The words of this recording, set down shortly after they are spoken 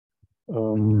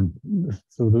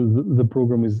So the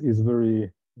program is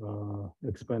very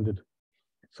expanded.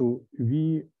 So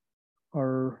we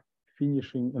are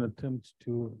finishing an attempt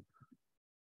to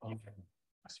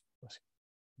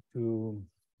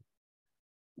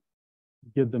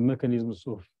get the mechanisms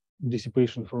of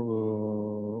dissipation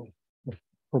from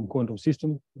quantum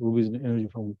system, releasing energy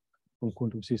from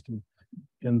quantum system,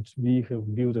 and we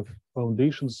have built up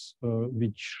foundations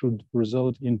which should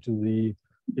result into the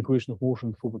equation of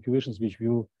motion for populations, which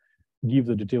will give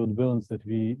the detailed balance that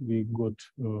we got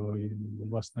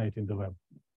last night in the lab,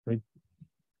 right?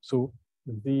 So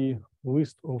the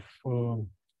list of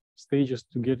stages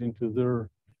to get into there,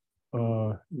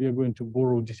 we are going to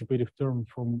borrow dissipative term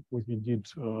from what we did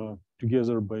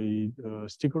together by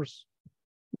stickers.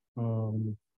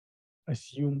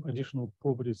 Assume additional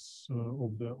properties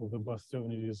of the bus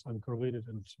 7 is uncorrelated,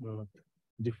 and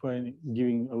define,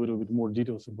 giving a little bit more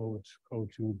details about how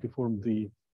to perform the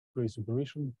trace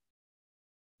operation.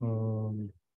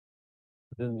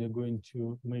 Then we are going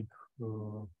to make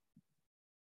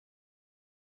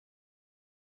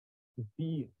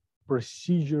the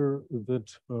procedure that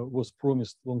was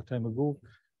promised a long time ago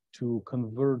to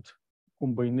convert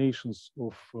combinations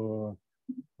of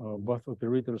Bath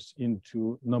operators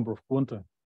into number of quanta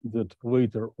that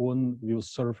later on will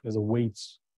serve as a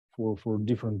weights for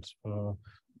different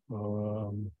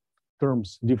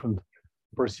terms, different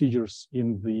procedures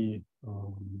in the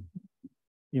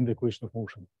equation of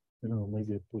motion. I don't know,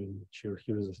 maybe I put in the chair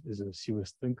here is a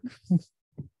serious thing.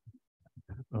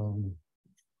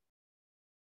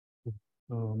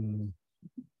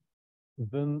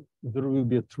 Then there will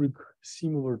be a trick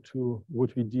similar to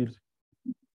what we did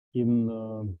in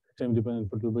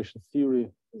time-dependent perturbation theory.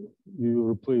 We will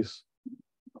replace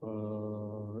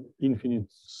infinite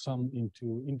sum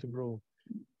into integral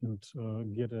and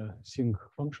get a sinc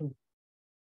function.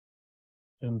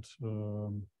 And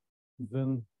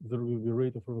then there will be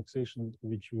rate of relaxation,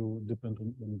 which will depend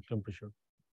on temperature.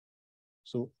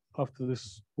 So after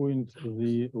this point,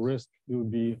 the rest will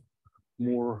be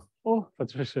more, oh,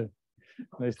 Patricia,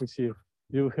 nice to see you.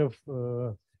 You'll have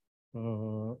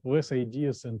less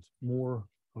ideas and more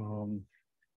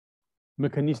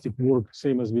mechanistic work,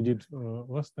 same as we did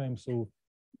last time. So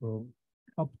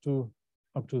up to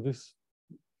this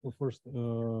first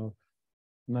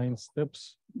 9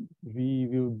 steps, we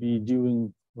will be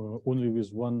dealing only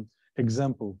with one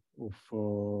example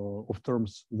of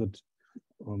terms that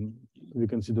we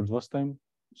considered last time.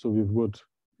 So we've got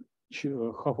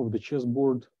half of the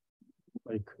chessboard,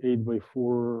 like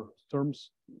 8x4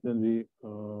 terms. Then we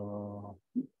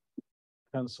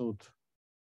canceled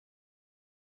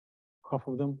half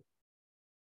of them,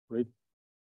 right?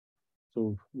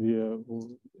 So we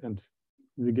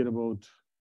get about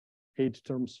 8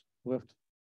 terms left,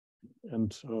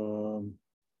 and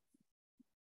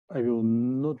I will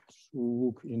not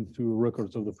look into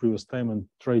records of the previous time and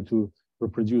try to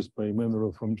reproduce by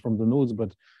memory from the notes,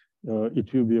 but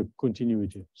it will be a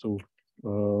continuity. So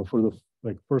for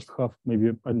the first half,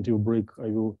 maybe until break, I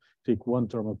will take one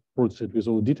term, approach it with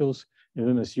all details, and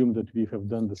then assume that we have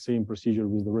done the same procedure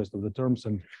with the rest of the terms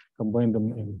and combine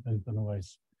them and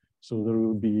analyze. So there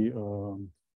will be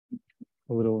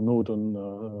a little note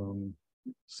on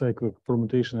cyclic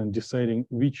permutation and deciding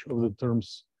which of the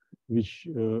terms which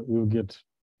will get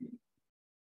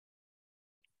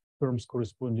terms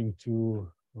corresponding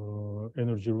to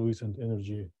energy release and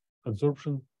energy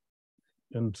absorption.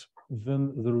 And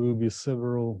then there will be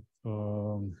several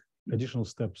additional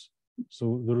steps.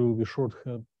 So there will be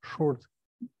shorthand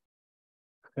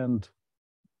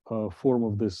form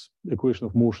of this equation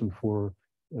of motion for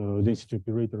density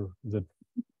operator that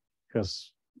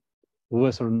has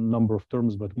lesser number of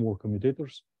terms but more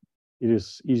commutators. It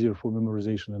is easier for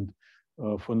memorization, and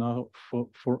for now,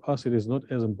 for us, it is not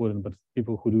as important. But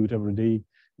people who do it every day,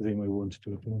 they may want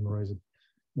to memorize it.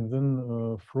 And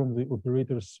then from the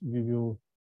operators, we will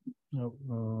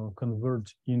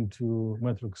convert into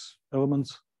matrix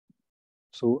elements.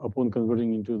 So upon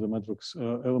converting into the matrix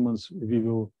elements, we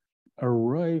will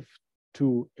arrive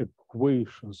to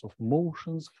equations of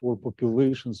motions for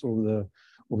populations of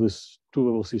this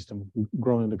 2-level system,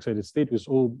 ground and excited state, with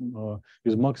all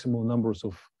with maximal numbers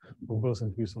of bells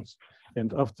and whistles.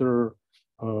 And after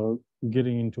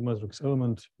getting into matrix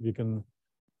element, we can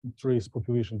trace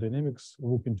population dynamics,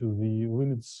 look into the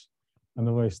limits,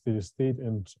 analyze steady state,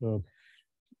 and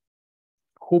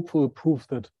hopefully prove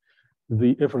that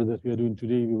the effort that we are doing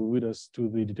today will lead us to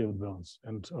the detailed balance.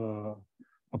 And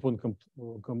upon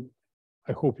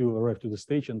I hope you will arrive to the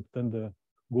stage, and then the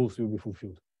goals will be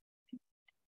fulfilled.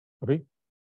 Okay,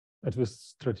 at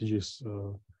least strategies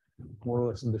more or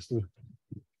less understood.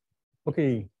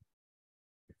 Okay,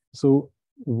 So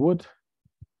what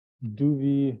do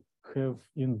we have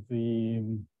in the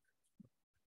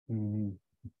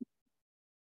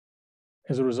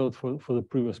as a result for the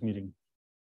previous meeting?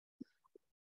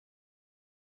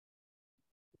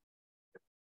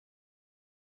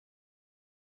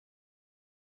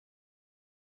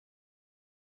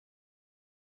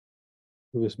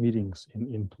 Previous meetings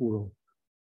in plural.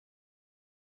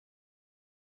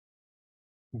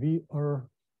 We are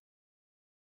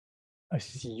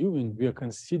assuming, we are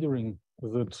considering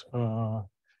that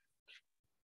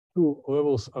two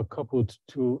levels are coupled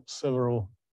to several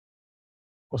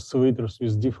oscillators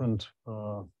with different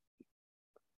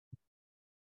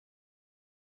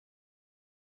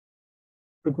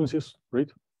frequencies,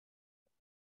 right?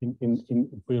 In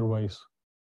pairwise.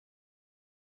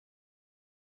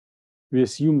 We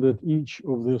assume that each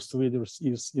of the oscillators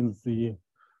is in the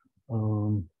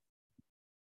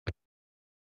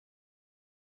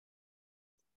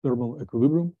thermal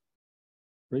equilibrium,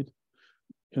 right?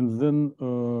 And then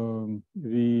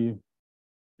we,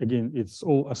 again, it's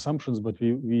all assumptions, but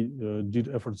we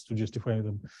did efforts to justify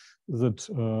them, that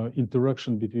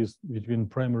interaction between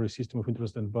primary system of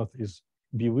interest and path is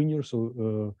bilinear,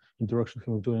 so interaction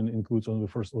Hamiltonian includes only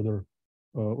first order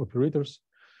operators.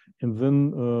 And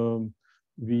then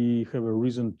we have a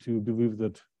reason to believe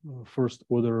that first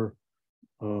order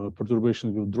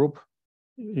perturbation will drop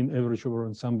in average over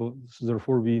ensemble, so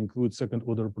therefore we include second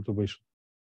order perturbation.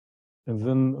 And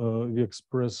then we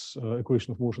express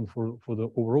equation of motion for the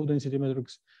overall density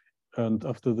matrix. And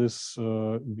after this,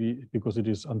 because it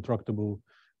is untractable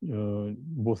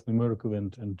both numerically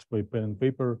and by pen and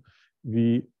paper,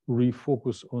 we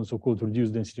refocus on so-called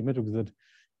reduced density matrix that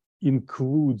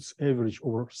includes average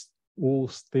over all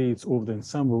states of the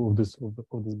ensemble of this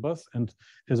bus, and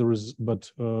as a result,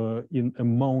 but in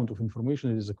amount of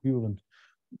information, it is equivalent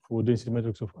for density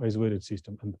matrix of isolated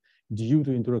system. And due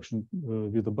to interaction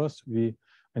with the bus, we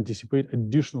anticipate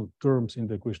additional terms in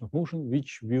the equation of motion,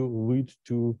 which will lead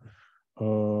to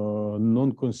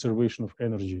non-conservation of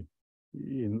energy,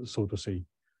 so to say.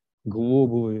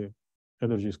 Globally,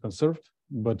 energy is conserved,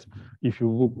 but if you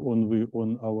look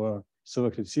on our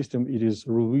selected system, it is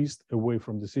released away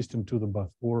from the system to the bus,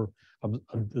 or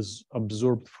is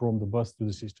absorbed from the bus to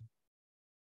the system,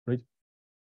 right?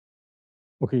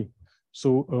 Okay,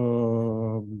 so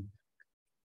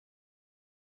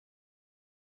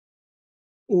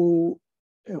all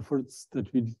efforts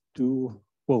that we do,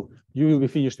 well, you will be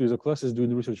finished with the classes,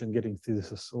 doing research and getting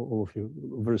thesis, all of you,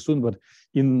 very soon, but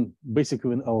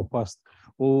basically in our past,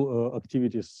 all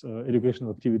activities,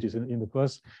 educational activities in the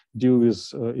class deal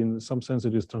with, in some sense,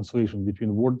 it is translation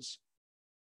between words,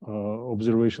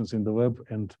 observations in the lab,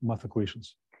 and math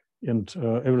equations. And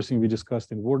everything we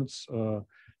discussed in words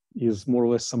is more or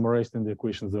less summarized in the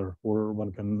equations there, or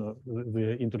one can,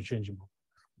 they're interchangeable.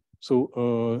 So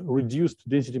reduced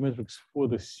density matrix for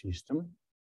the system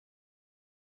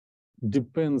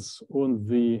depends on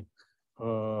the,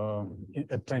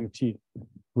 at time t,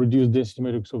 reduced density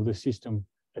matrix of the system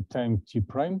at time t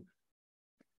prime,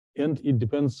 and it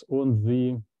depends on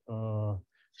the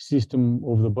system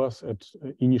of the bus at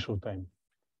initial time.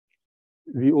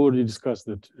 We already discussed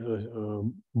that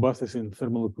bus is in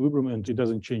thermal equilibrium and it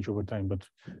doesn't change over time, but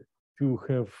to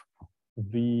have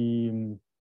the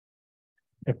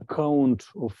account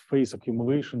of phase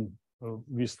accumulation,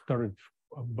 we started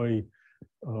by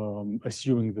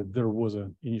assuming that there was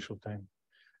an initial time.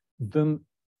 Then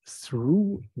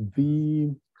through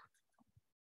the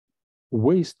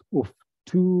waste of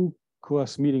 2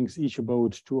 class meetings, each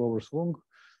about 2 hours long,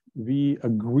 we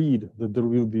agreed that there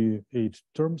will be 8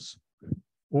 terms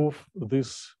of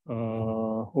this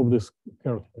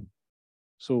character.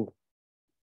 So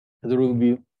there will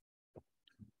be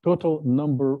total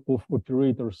number of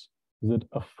operators that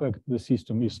affect the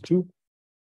system is 2,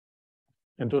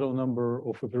 and total number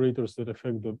of operators that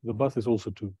affect the bus is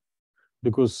also 2,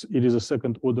 because it is a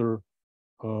second order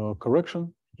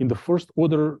correction. In the first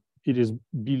order, it is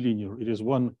bilinear. It is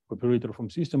one operator from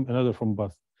system, another from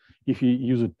bus. If you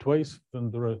use it twice,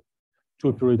 then there are 2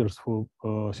 operators for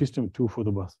system, 2 for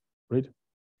the bus, right?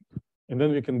 And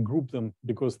then we can group them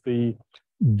because they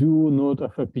do not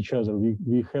affect each other.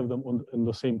 We have them on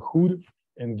the same hood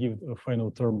and give a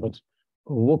final term, but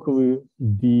locally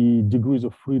the degrees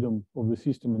of freedom of the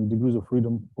system and degrees of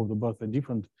freedom of the bus are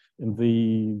different, and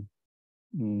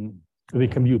they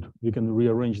commute. We can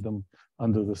rearrange them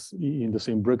under this in the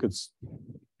same brackets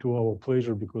to our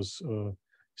pleasure, because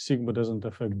sigma doesn't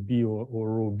affect B or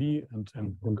rho B, and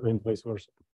vice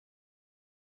versa.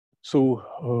 So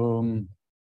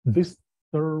this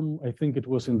term, I think it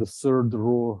was in the 3rd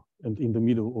row and in the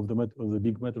middle of the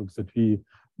big matrix that we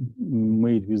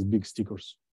made with big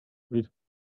stickers, right?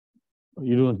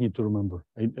 You don't need to remember.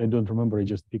 I don't remember. I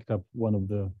just picked up one of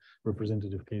the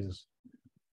representative cases.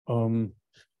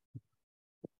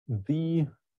 The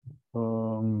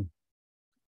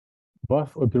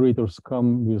Bath operators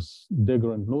come with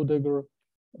dagger and no dagger.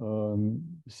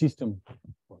 System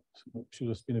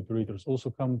pseudo-spin operators also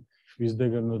come with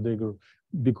dagger, no dagger,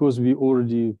 because we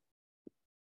already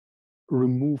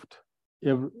removed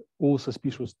all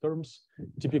suspicious terms.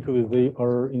 Typically, they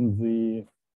are in the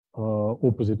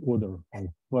opposite order,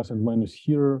 plus and minus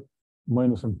here,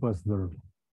 minus and plus there,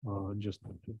 just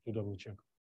to double check.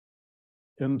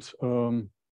 And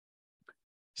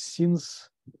since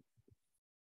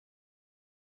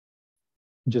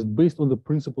just based on the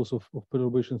principles of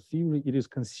perturbation theory, it is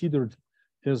considered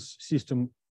as system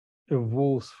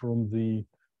evolves from the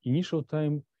initial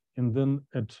time, and then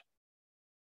at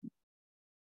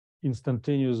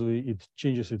instantaneously it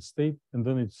changes its state, and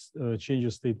then it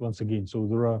changes state once again. So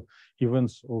there are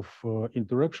events of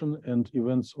interaction and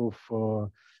events of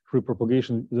free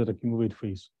propagation that accumulate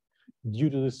phase. Due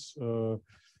to this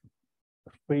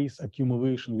phase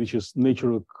accumulation, which is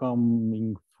naturally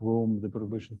coming from the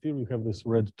perturbation theory, we have these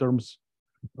red terms,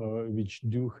 which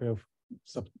do have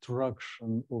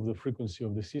subtraction of the frequency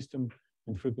of the system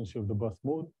and frequency of the Bath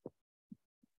mode.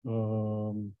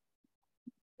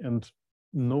 And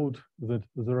note that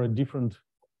there are different,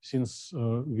 since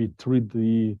we treat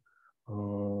the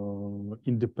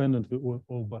independently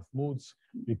all Bath modes,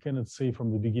 we cannot say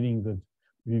from the beginning that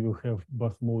we will have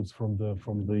Bath modes from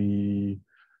the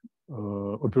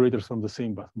operators from the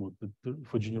same Bath mode. But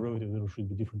for generality, there should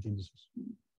be different indices.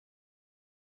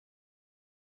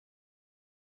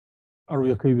 Are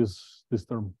we okay with this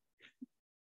term?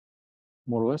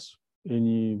 More or less?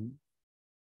 Any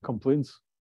complaints?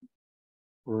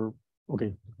 Or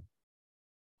okay.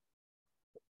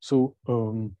 So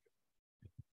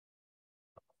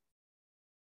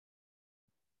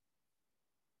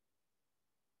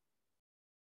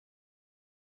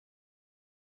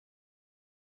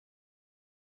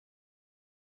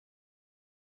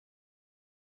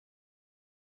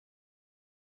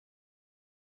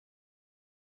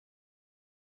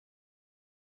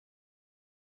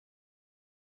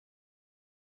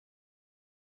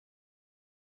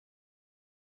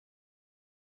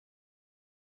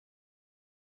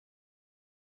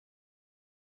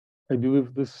I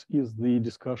believe this is the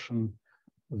discussion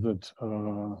that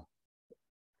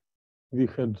we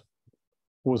had,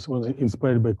 was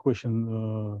inspired by a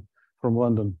question from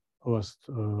London last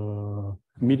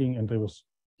meeting, and I was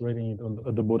writing it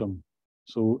at the bottom.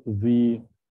 So the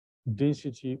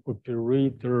density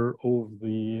operator of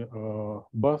the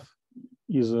Bath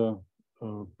is a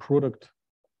product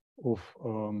of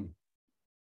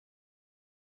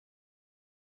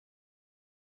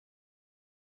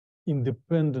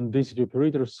independent density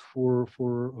operators for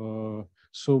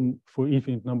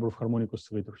infinite number of harmonic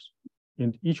oscillators,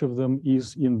 and each of them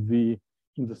is in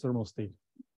the thermal state.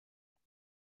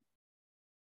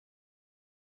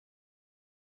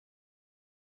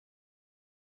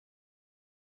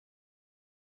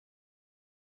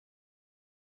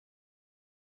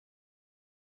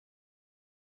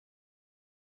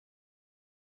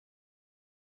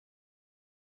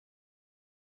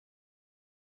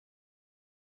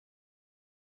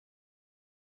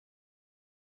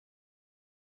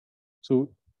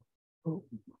 So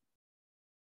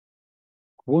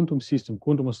quantum system,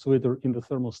 quantum oscillator in the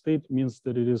thermal state means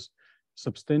that it is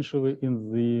substantially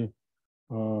in the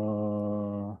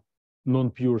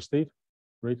non-pure state,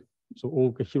 right? So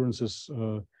all coherences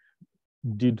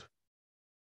did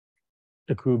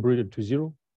equilibrated to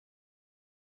zero.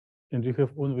 And we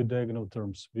have only diagonal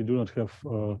terms. We do not have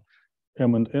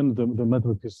M and N. The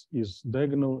metric is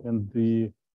diagonal, and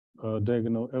the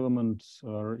diagonal elements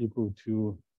are equal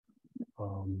to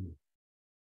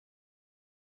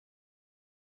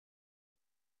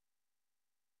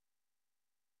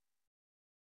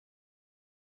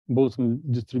Boltzmann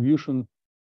distribution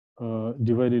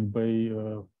divided by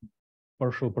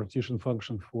partial partition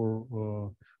function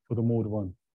for the mode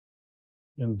one,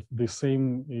 and the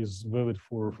same is valid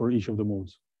for each of the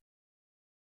modes.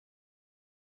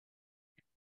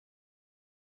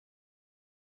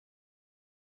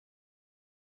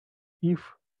 If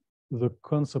the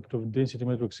concept of density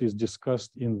matrix is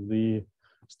discussed in the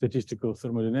statistical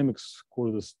thermodynamics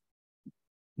courses,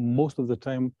 most of the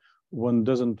time one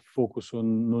doesn't focus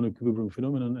on non-equilibrium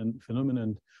phenomenon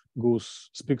and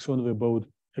speaks only about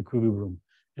equilibrium.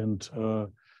 And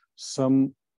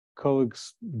some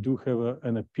colleagues do have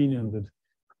an opinion that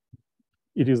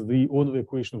it is the only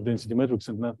equation of density matrix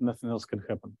and nothing else can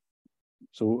happen.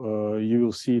 So you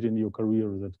will see it in your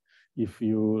career that if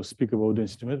you speak about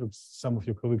density metrics, some of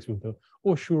your colleagues will tell,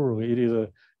 oh, sure, it is a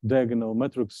diagonal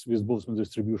matrix with Boltzmann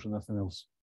distribution, nothing else.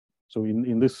 So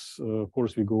in this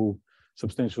course, we go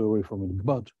substantially away from it.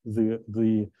 But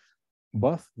the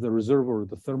bath, the reservoir,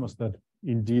 the thermostat,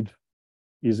 indeed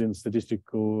is in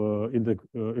statistical in the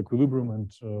equilibrium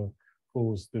and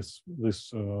follows this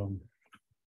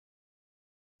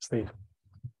state.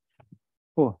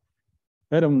 Oh,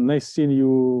 Adam, nice seeing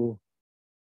you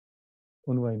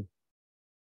online,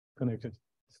 connected.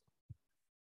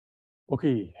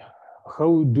 Okay,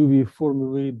 how do we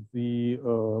formulate the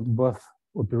bath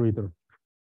operator?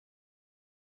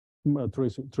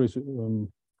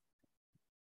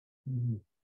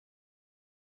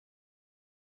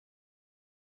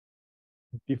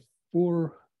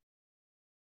 Before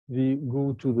we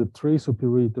go to the trace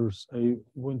operators, I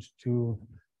want to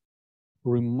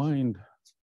remind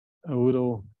a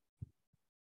little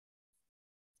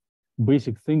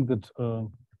basic thing that,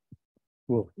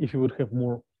 well, if you would have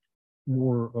more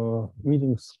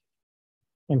meetings,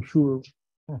 I'm sure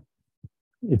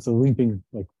it's a limping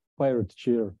like pirate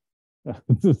chair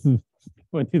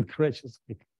when it crashes.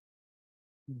 Like,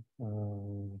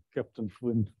 Captain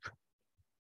Flint.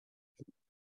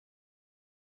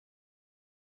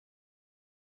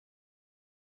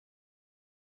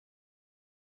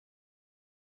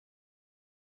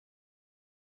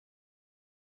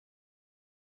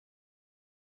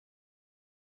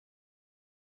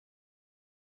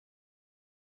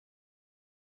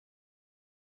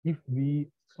 If we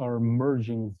are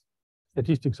merging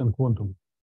statistics and quantum,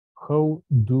 how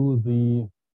do the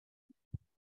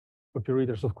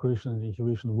operators of correlation and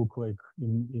annihilation look like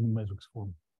in matrix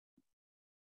form?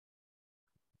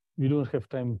 We don't have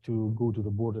time to go to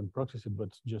the board and practice it, but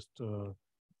just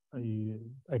I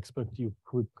expect you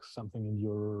click something in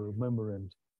your memory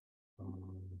and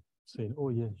say, oh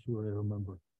yeah, sure, I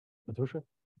remember. Natasha,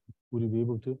 would you be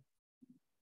able to?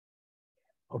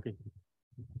 Okay,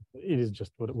 it is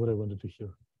just what I wanted to hear.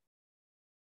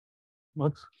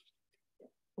 Max?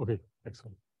 Okay,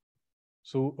 excellent.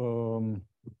 So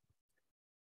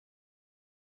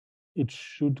it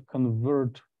should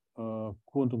convert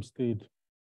quantum state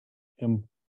M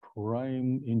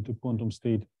prime into quantum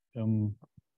state M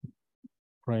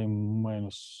prime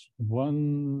minus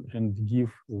 1 and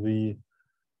give the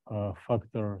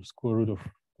factor square root of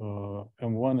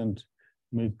M1 and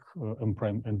make M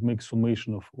prime and make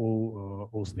summation of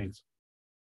all states.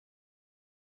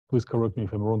 Please correct me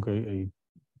if I'm wrong.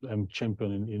 I'm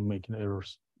champion in making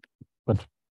errors, but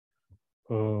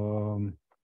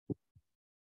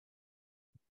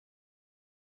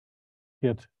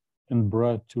get and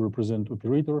bra to represent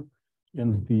operator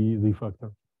and the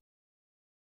factor.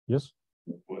 Yes.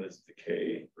 What is the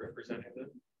K representing then?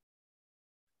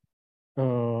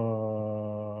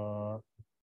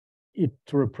 It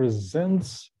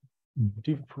represents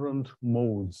different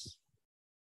modes.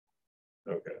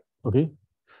 Okay. Okay.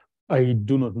 I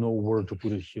do not know where to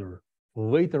put it here.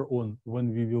 Later on,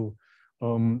 when we will,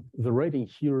 the writing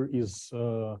here is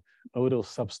a little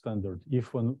substandard.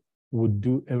 If one would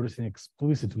do everything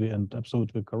explicitly and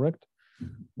absolutely correct,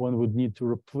 one would need to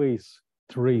replace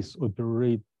trace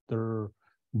operator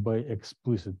by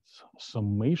explicit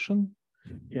summation.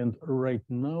 And right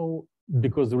now,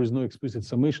 because there is no explicit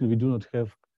summation, we do not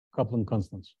have coupling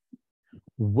constants.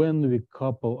 When we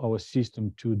couple our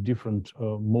system to different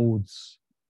modes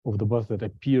of the bath that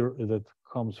appear, that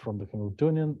comes from the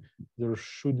Hamiltonian, there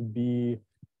should be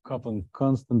coupling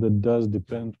constant that does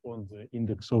depend on the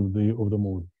index of the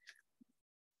mode.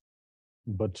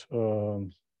 But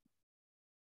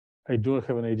I don't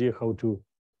have an idea how to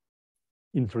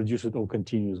introduce it all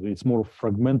continuously. It's more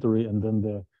fragmentary, and then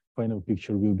the final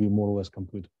picture will be more or less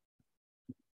complete.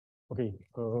 Okay,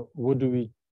 what do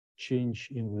we change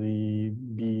in the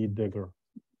B dagger?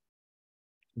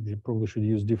 We probably should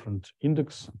use different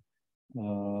index.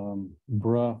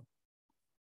 Bra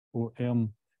or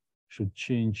M should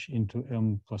change into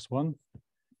M plus 1,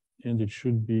 and it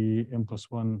should be M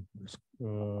plus 1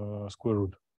 square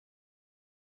root.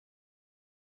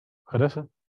 Hadassah,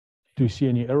 do you see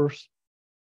any errors,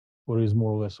 or is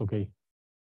more or less okay?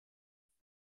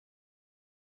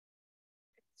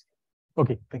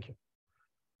 Okay, thank you.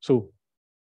 So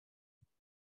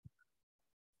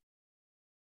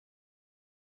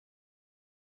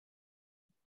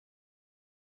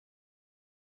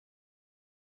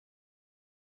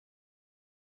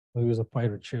I'll use a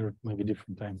pirate chair, maybe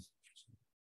different time.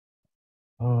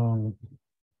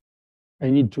 I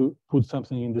need to put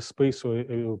something in the space, so I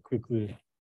will quickly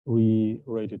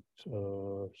rewrite it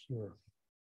here.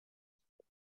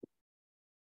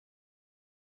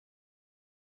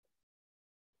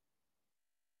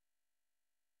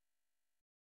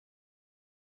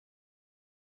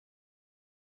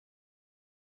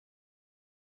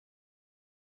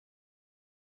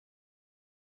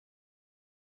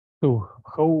 So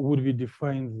how would we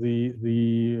define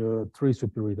the trace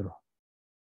operator?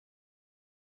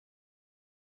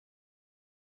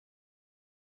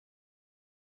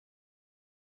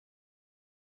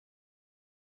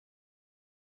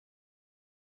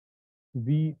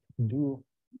 We do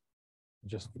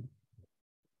just,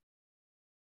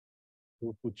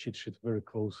 we'll put cheat sheet very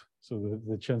close, so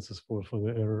the chances for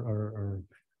the error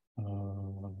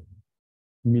are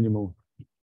minimal.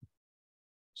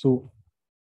 So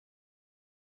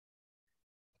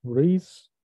race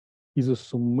is a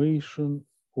summation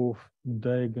of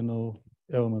diagonal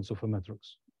elements of a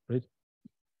matrix, right?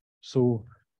 So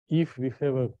if we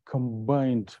have a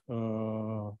combined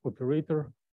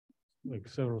operator, like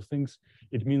several things,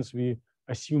 it means we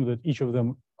assume that each of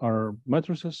them are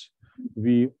matrices.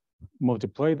 We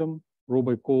multiply them row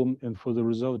by column, and for the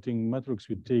resulting matrix,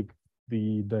 we take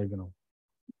the diagonal.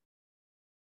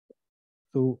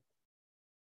 So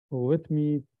let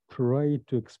me try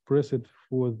to express it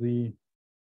for the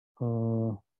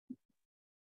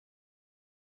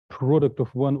product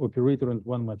of one operator and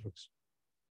one matrix.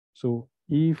 So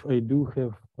if I do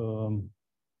have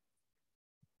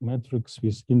matrix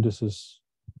with indices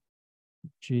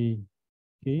J,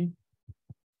 K,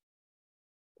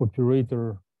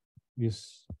 operator with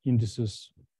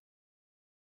indices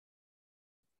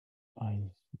I,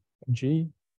 J,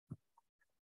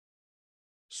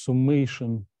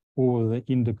 summation over the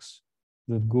index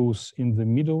that goes in the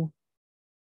middle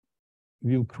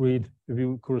will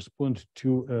correspond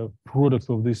to a product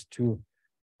of these two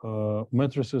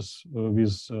matrices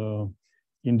with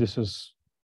indices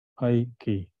I,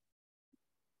 K.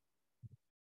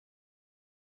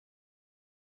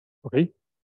 Okay.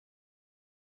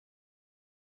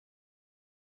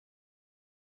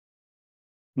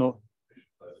 No.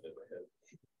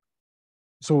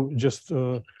 So just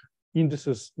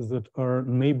indices that are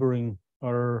neighboring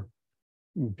are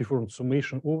performed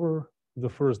summation over the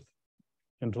first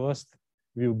and last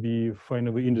will be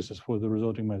finally indices for the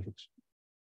resulting matrix.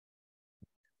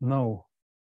 Now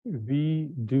we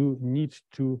do need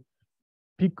to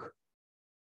pick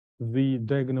the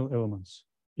diagonal elements.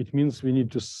 It means we need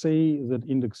to say that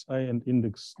index I and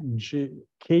index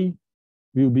K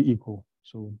will be equal.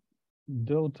 So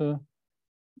delta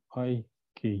I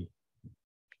K.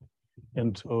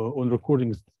 And on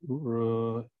recordings,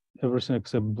 everything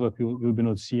except black will be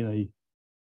not seen.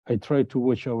 I try to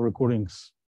watch our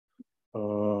recordings,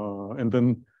 and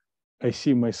then I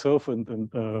see myself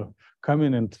and come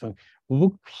in and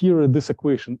look here at this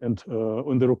equation, and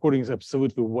on the recording is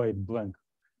absolutely white blank.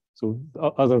 So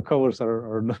other colors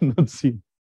are not seen.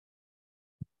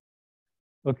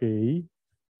 Okay,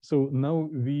 so now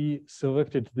we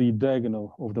selected the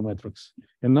diagonal of the matrix,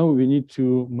 and now we need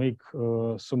to make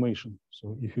summation.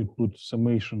 So if you put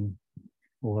summation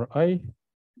over I,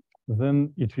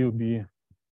 then it will be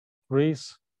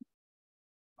trace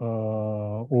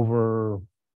over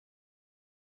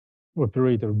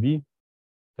operator B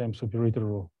times operator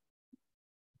row.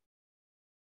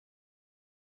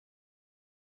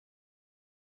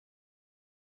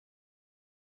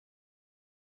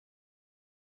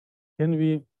 Can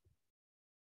we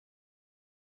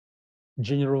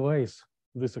generalize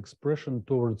this expression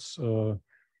towards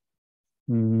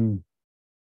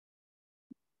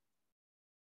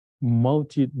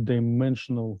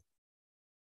multi-dimensional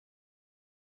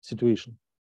situation?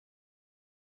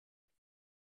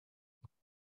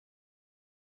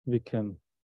 We can,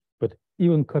 but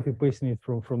even copy pasting it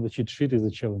from the cheat sheet is a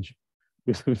challenge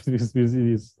with giving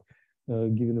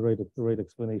the right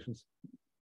explanations.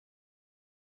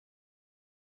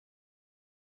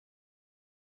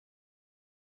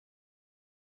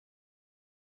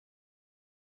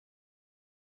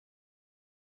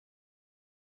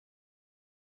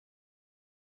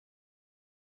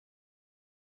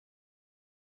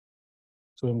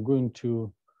 So I'm going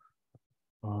to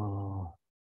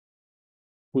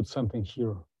put something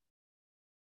here.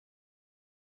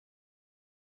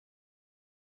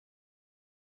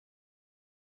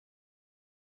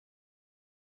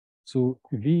 So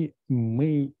we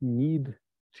may need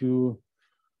to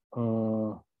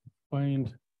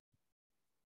find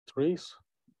trace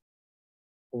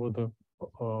over the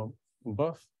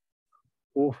bus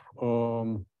of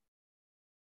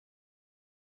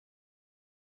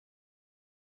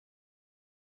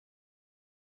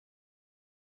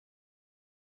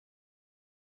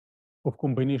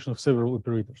combination of several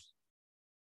operators.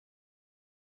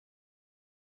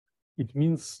 It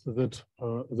means that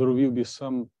there will be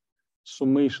some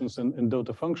summations and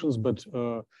delta functions, but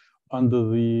under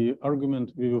the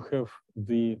argument, we will have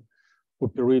the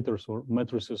operators or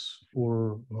matrices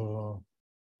for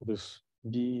this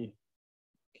B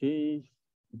K,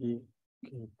 B,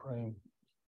 K prime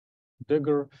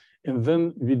dagger. And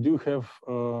then we do have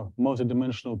a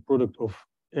multidimensional product of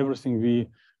everything we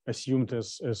assumed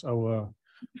as our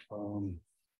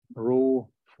row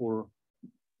for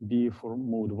B for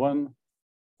mode 1,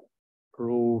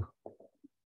 row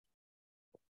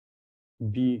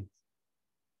B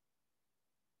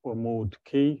for mode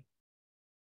K,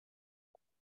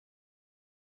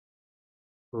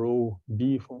 row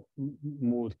B for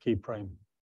mode K prime.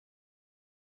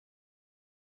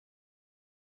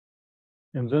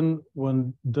 And then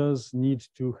one does need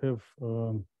to have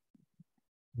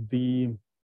the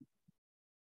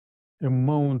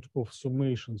amount of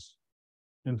summations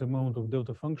and amount of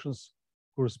delta functions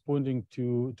corresponding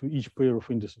to each pair of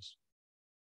indices.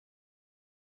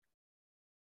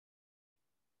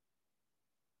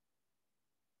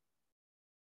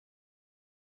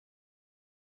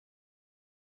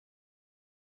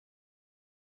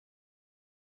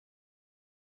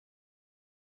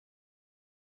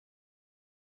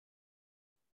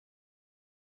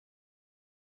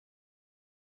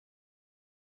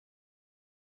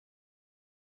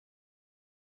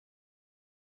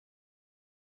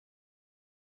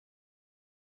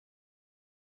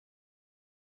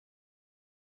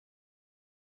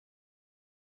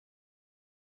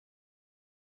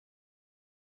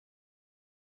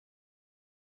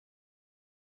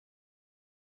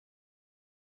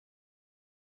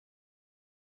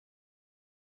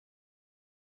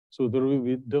 So there will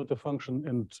be delta function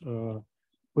and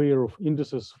pair of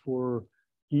indices for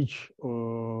each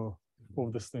of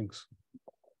these things.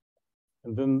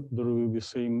 And then there will be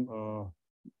same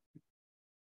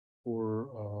for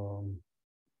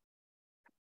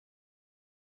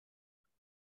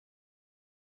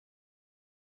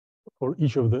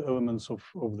each of the elements of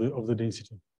the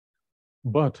density.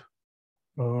 But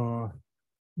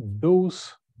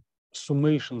those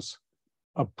summations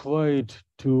applied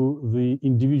to the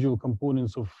individual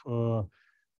components of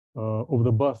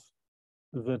the bath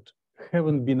that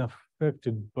haven't been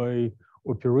affected by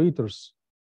operators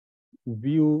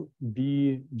will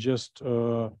be just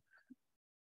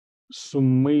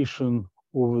summation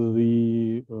over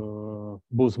the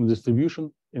Boltzmann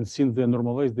distribution, and since they're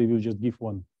normalized, they will just give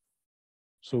one.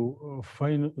 So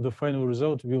the final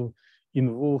result will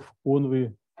involve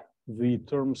only the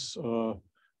terms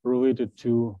related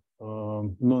to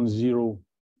non-zero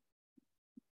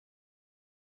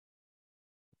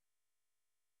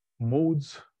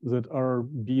modes that are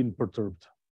being perturbed.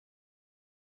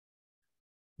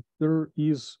 There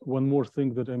is one more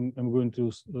thing that I'm going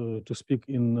to speak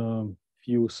in a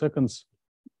few seconds.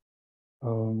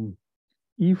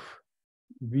 If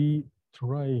we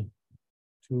try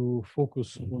to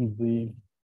focus on the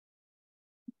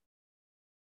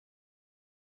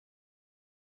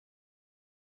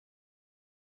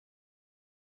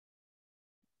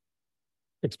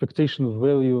expectation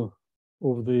value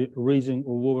of the raising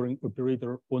or lowering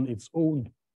operator on its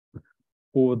own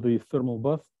or the thermal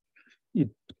bath, it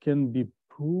can be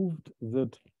proved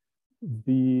that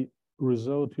the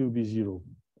result will be zero.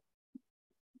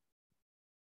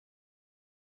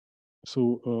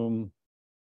 So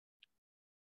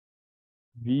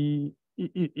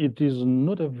it is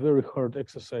not a very hard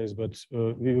exercise, but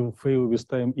we will fail with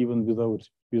time even without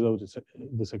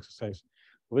this exercise.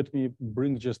 Let me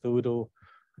bring just a little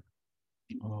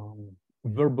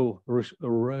verbal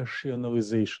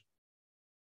rationalization.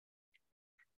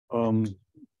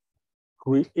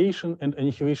 Creation and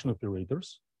annihilation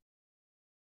operators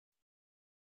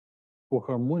for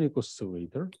harmonic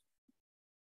oscillator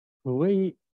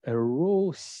play a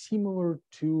role similar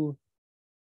to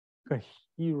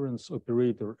coherence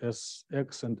operator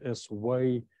Sx and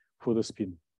Sy for the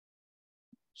spin.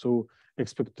 So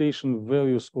expectation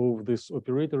values of these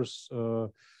operators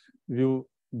will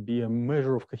be a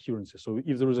measure of coherency. So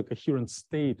if there is a coherent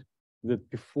state that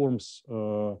performs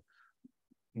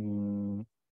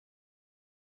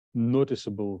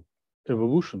noticeable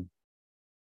evolution,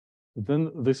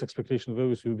 then this expectation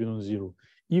values will be non-zero.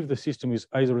 If the system is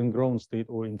either in ground state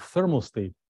or in thermal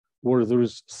state, or there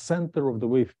is center of the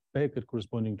wave packet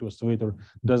corresponding to oscillator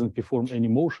doesn't perform any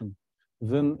motion,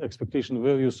 then expectation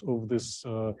values of this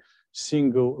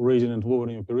single raising and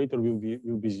lowering operator will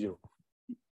be zero.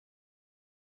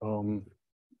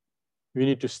 We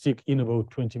need to stick in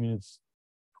about 20 minutes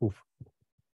proof.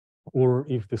 Or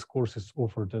if this course is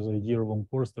offered as a year-long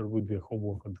course, there would be a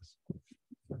homework on this.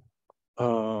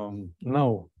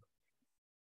 Now,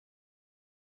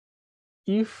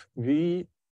 if we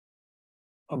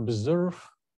observe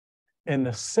a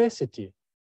necessity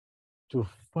to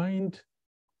find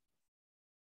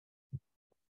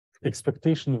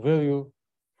expectation value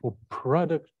for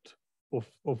product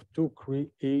of two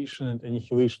creation and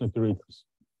annihilation operators.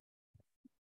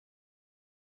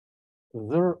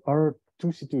 There are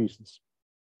two situations.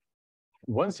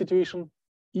 One situation,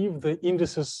 if the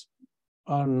indices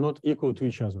are not equal to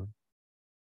each other,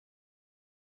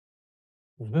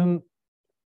 then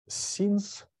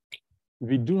since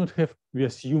we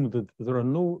assume that there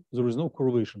is no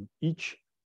correlation. Each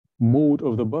mode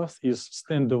of the bath is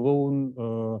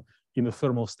standalone in a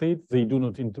thermal state. We do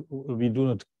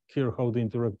not care how they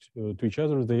interact to each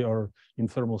other. They are in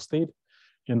thermal state.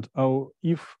 And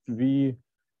if we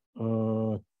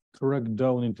track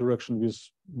down interaction with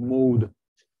mode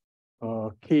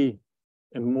K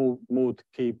and mode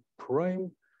K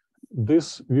prime,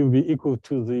 this will be equal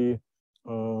to the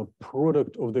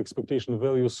product of the expectation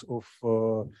values of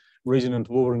resonant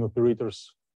lowering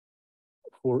operators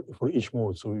for each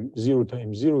mode. So 0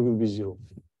 times 0 will be 0.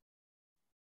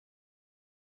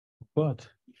 But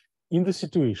in the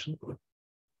situation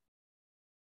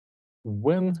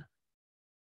when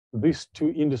these two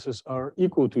indices are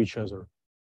equal to each other,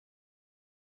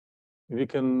 we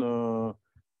can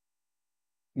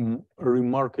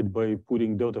remark it by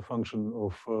putting delta function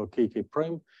of kk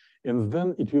prime, and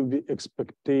then it will be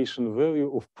expectation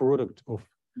value of product of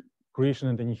creation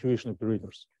and annihilation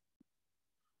operators.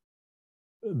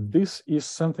 This is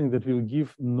something that will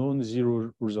give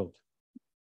non-zero result.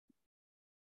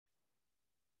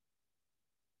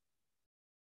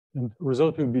 And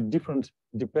result will be different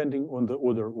depending on the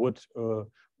order.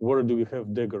 Where do we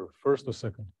have dagger, first or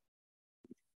second?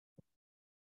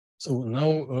 So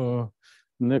now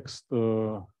next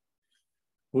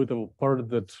little part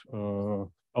that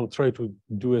I'll try to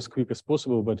do as quick as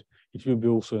possible, but it will be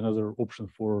also another option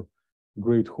for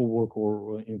great homework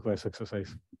or in-class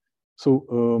exercise.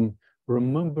 So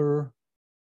remember,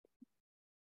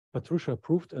 Patricia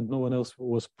approved and no one else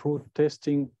was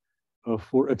protesting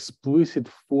for explicit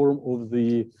form of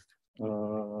the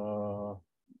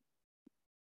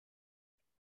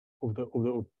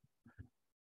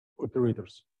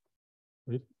operators,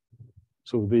 right?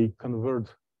 So they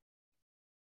convert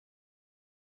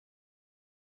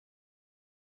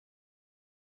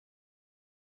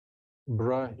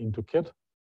bra into cat,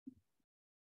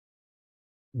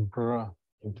 bra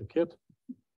into cat.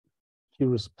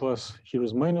 Here is plus, here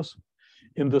is minus.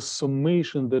 And the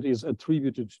summation that is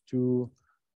attributed to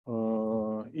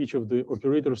each of the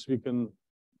operators, we can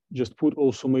just put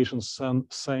all summation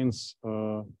signs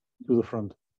to the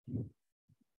front.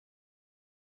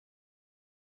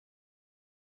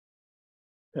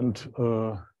 And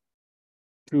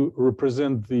to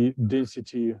represent the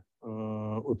density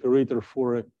operator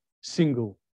for a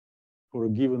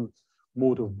given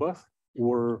mode of bath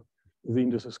where the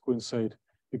indices coincide,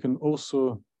 you can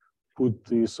also put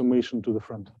the summation to the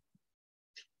front.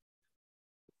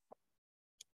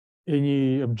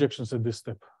 Any objections at this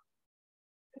step?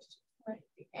 Right.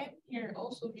 The M here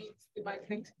also means the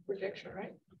magnetic projection,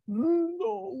 right?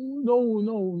 No.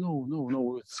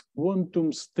 It's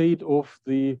quantum state of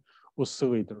the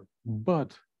oscillator.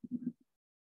 But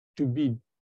to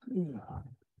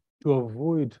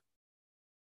avoid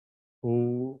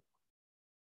to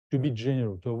be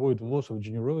general, to avoid loss of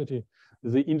generality,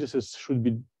 the indices should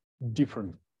be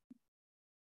different.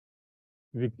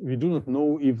 We do not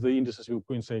know if the indices will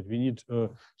coincide. We need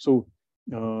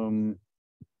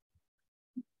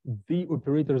the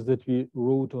operators that we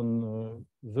wrote on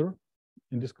there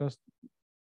and discussed,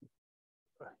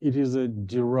 it is a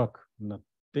Dirac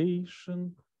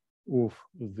notation of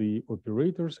the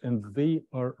operators, and they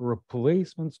are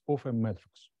replacements of a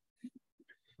matrix,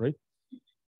 right?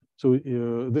 So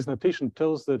this notation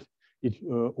tells that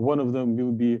one of them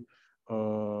will be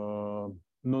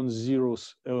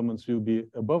non-zeros elements will be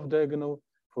above diagonal.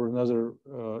 For another,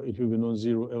 it will be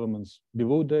non-zero elements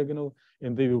below diagonal,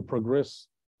 and they will progress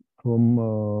from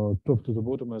top to the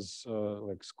bottom as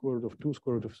like square root of 2,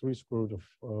 square root of 3, square root of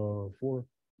 4,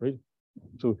 right?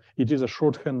 So it is a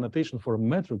shorthand notation for a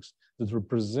matrix that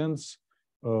represents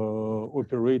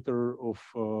operator of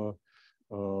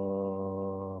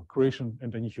creation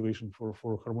and annihilation for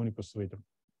harmonic oscillator.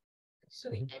 So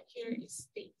the M here is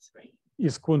states, right?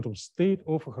 Is quantum state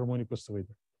of a harmonic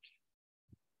oscillator.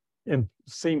 And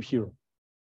same here,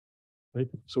 right?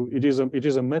 So it is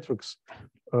a matrix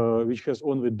which has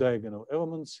only diagonal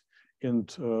elements, and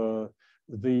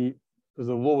the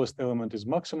lowest element is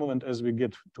maximal, and as we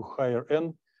get to higher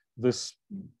n, this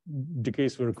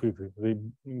decays very quickly. They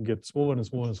get smaller and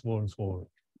smaller and smaller and smaller.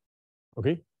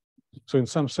 Okay, so in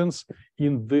some sense,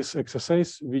 in this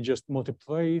exercise, we just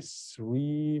multiply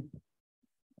 3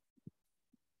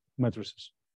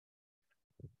 matrices,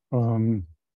 3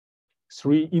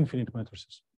 infinite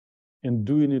matrices. and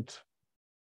doing it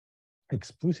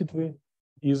explicitly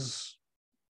is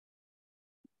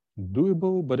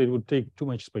doable, but it would take too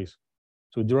much space.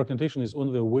 So Dirac notation is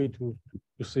only a way to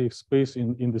save space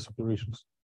in these operations.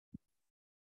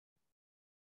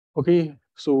 Okay,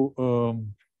 so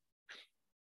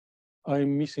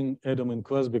I'm missing Adam in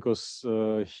class because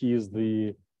he is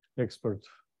the expert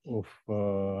of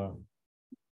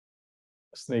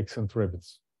snakes and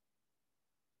rabbits.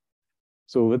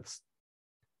 So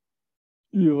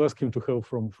you'll ask him to help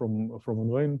from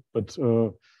online, but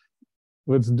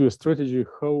let's do a strategy.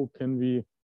 How can we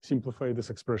simplify this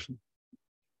expression?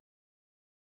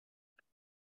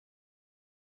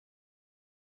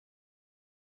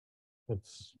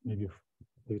 Let's maybe,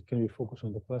 can we focus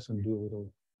on the class and do a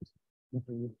little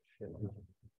interview?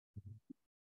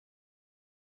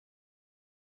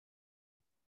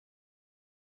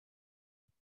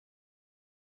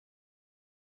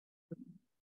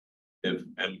 If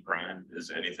n prime is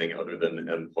anything other than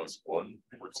n plus 1,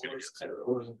 we're just going to get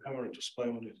 0. I wanted to spy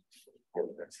on it.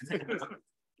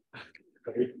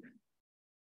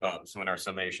 So in our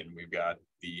summation, we've got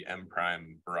the m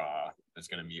prime bra that's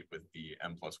going to meet with the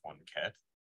m plus 1 ket.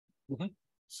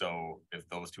 So if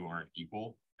those two aren't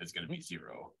equal, it's going to be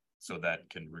 0. So that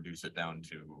can reduce it down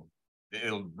to,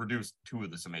 it'll reduce 2 of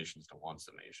the summations to 1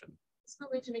 summation. It's not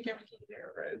going to make everything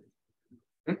 0,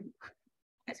 right?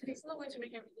 It's not going to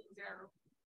make everything 0.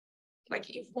 Like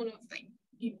if one of thing,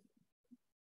 if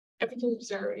everything is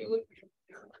 0, it would be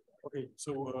 0. Okay,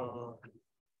 so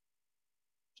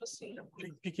Just see.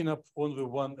 picking up only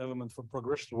one element from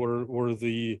progression where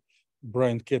the bra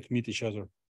and cat meet each other,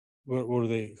 where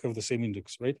they have the same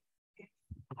index, right?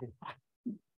 Okay.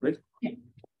 Right? Yeah.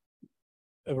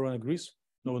 Everyone agrees?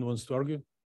 No one wants to argue?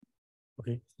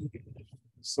 Okay.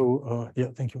 So yeah,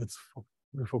 thank you. Let's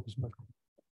refocus back.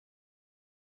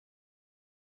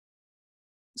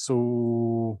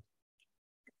 So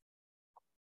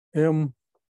m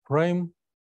prime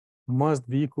must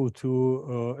be equal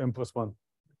to m plus 1,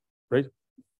 right?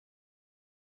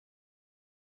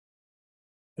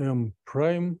 M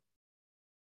prime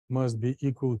must be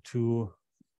equal to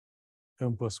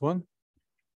m plus 1.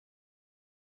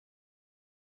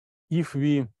 If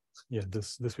we, yeah,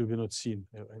 this will be not seen.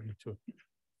 I need to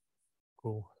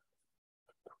go.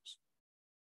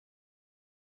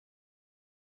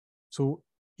 So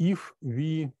if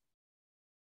we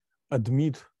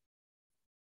admit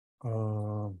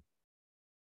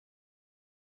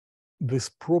this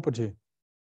property,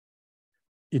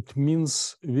 it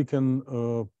means we can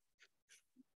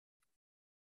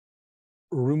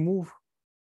remove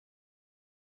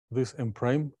this m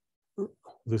prime,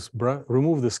 this bra,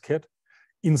 remove this cat.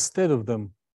 Instead of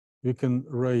them, we can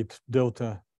write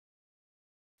delta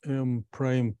m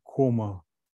prime comma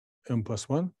m plus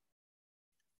 1.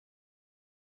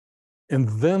 And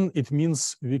then it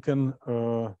means we can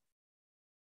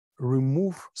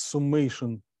remove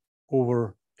summation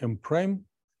over m prime,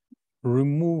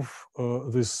 remove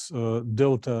this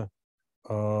delta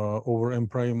over m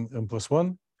prime m plus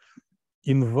 1,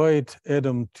 invite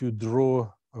Adam to draw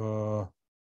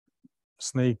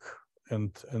snake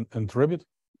and rabbit,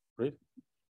 right?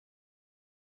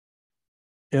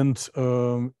 And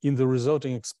in the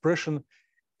resulting expression,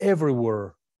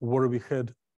 everywhere where we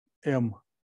had m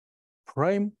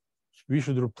prime, we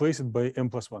should replace it by m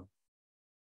plus 1.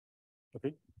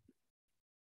 Okay.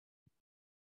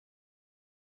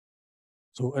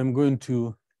 So I'm going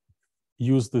to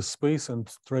use this space and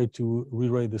try to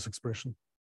rewrite this expression.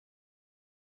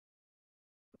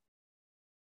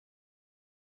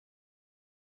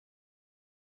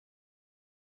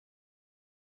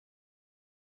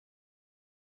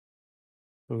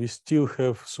 So we still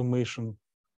have summation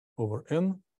over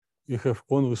n. We have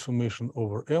only summation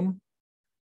over m.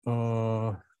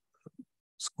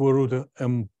 Square root of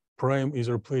m prime is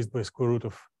replaced by square root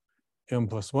of m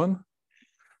plus 1.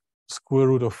 Square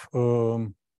root of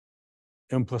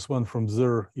m plus 1 from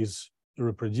there is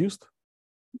reproduced.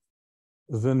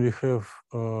 Then we have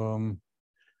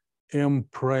m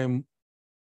prime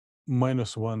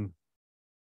minus 1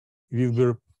 will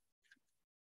be.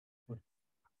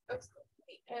 That's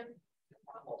the m,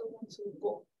 other ones will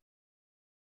go.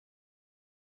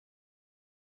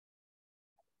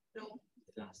 No,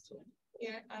 the last one.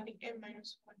 Yeah, adding m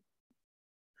minus 1.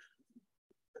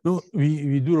 No,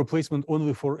 we do replacement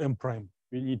only for m prime.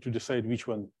 We need to decide which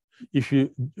one. If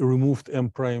you removed m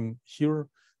prime here,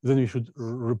 then you should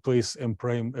replace m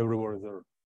prime everywhere there.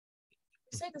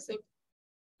 You said the same.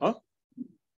 Huh?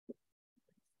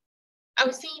 I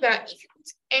was saying that if you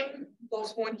put m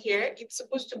plus 1 here, it's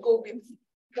supposed to go with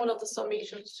one of the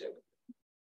summations too.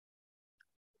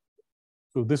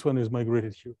 So this one is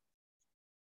migrated here.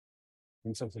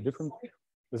 means something different.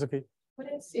 That's okay. What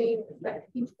it's saying is that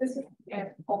if this is F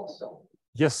also.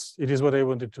 Yes, it is what I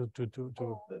wanted to.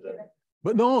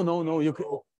 But no, you can.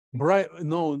 Bra,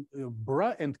 no,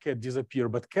 bra and cat disappear,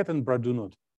 but cat and bra do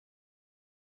not.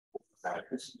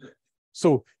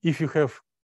 So if you have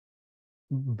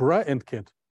bra and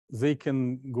cat, they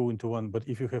can go into one. But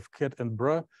if you have cat and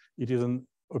bra, it is an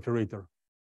operator.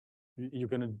 You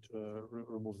cannot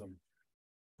remove them.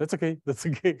 That's okay. That's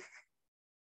okay.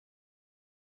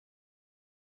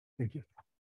 Thank you.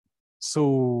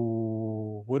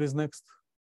 So what is next?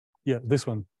 Yeah, this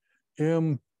one.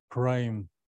 M prime,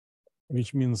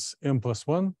 which means m plus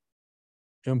 1.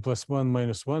 M plus 1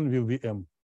 minus 1 will be m.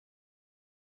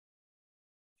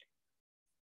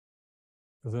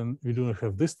 Then we do not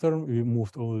have this term. We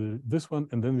moved over this one,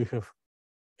 and then we have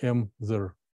m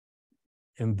there.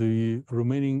 And the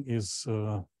remaining is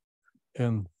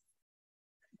n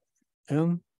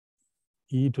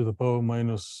e to the power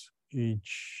minus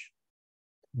h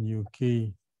nu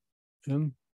k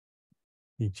n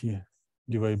et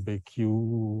divided by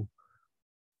q.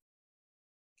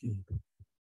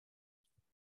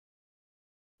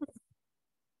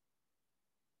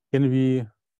 Can we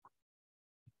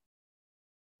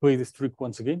play this trick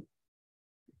once again?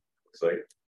 Looks like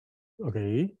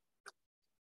Okay.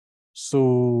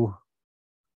 So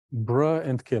bra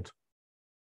and cat.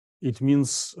 It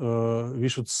means we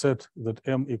should set that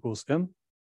m equals n,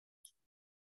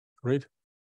 right?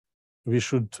 We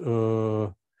should,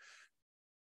 well,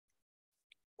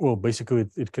 basically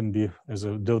it can be as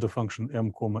a delta function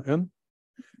m comma n.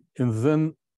 And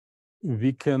then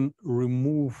we can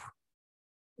remove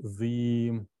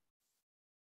the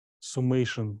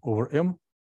summation over m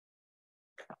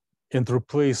and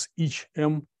replace each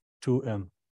m to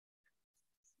n.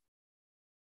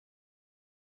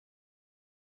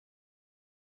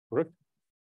 Correct?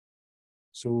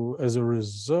 So as a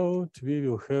result, we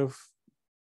will have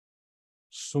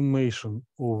summation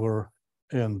over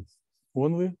n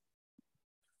only.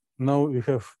 Now we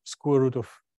have square root of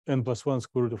n plus 1,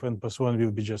 square root of n plus 1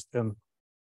 will be just n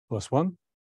plus 1.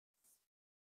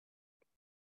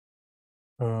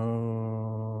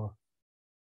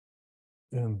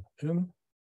 N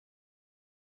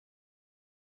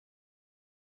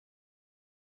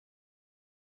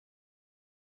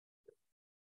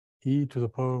e to the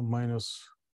power minus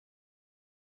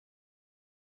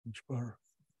h bar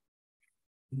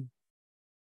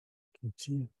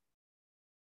kt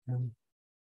n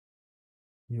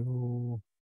u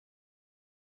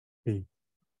k.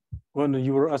 When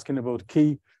you were asking about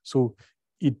k, so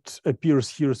it appears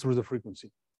here through the frequency,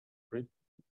 right?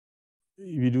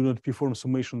 We do not perform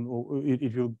summation, or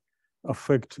it will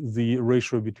affect the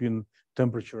ratio between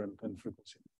temperature and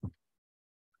frequency.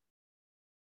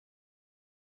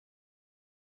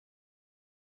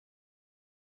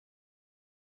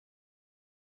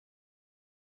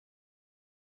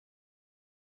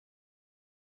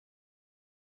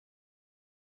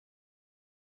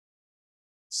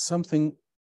 Something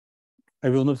I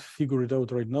will not figure it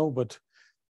out right now, but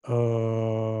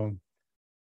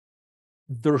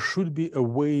there should be a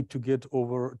way to get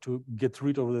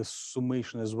rid of the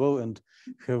summation as well and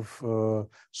have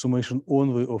summation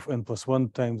only of n plus 1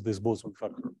 times this Boltzmann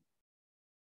factor.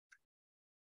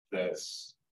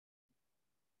 that's,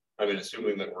 I mean,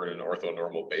 assuming that we're in an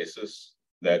orthonormal basis,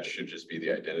 that should just be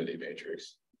the identity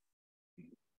matrix.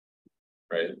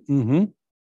 Right? Mm-hmm.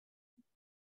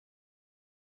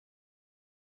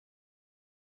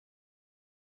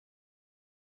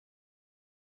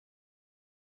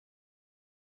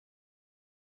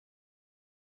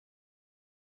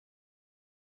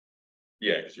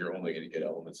 Yeah, because you're only going to get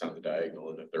elements on the diagonal,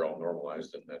 and if they're all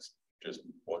normalized, then that's just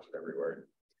one everywhere.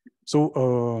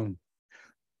 So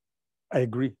I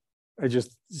agree. I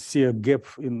just see a gap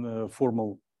in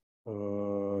formal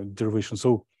derivation.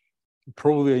 So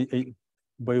probably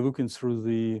by looking through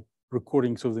the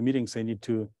recordings of the meetings, I need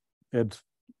to add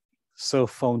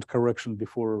self-found correction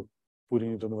before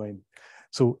putting it on the line.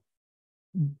 So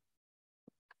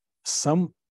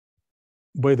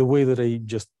by the way that I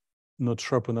just not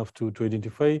sharp enough to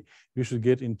identify, we should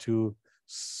get into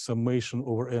summation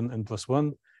over n plus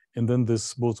 1, and then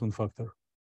this Boltzmann factor.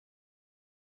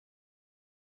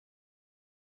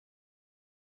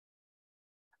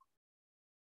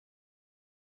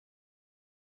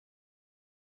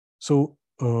 So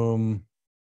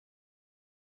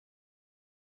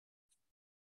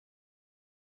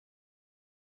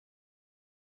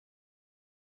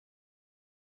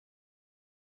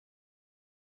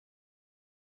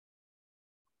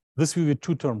this will be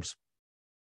two terms.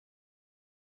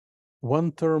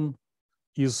 One term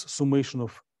is summation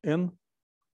of n,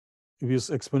 with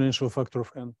exponential factor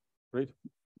of n, right?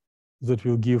 That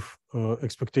will give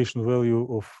expectation value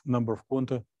of number of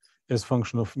quanta as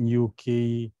function of nu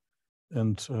k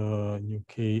and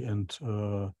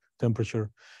temperature.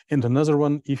 And another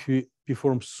one, if we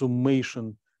perform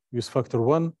summation with factor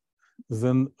 1,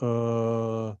 then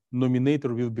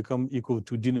nominator will become equal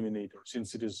to denominator.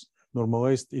 Since it is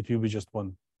normalized, it will be just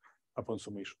 1 upon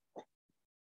summation.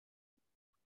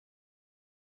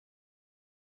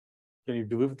 Can you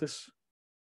believe this?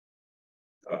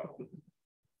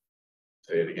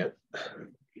 Say it again.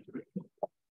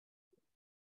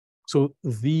 So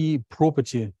the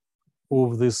property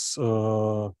of this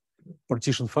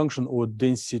partition function or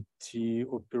density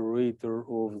operator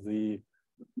of the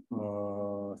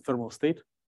thermal state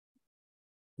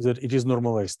is that it is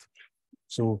normalized.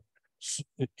 So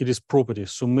it is property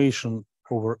summation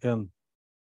over n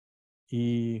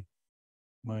e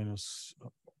minus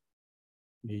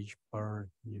h bar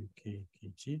u k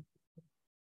kt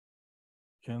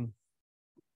n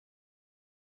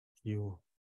q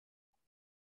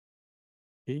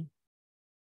k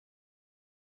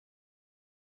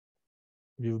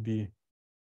will be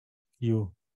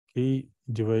q k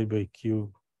divided by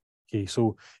q k.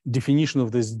 So definition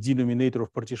of this denominator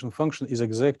of partition function is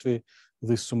exactly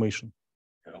this summation.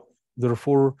 Yeah.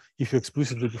 Therefore, if you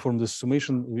explicitly perform this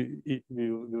summation, we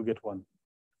will get 1.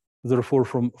 Therefore,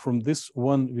 from this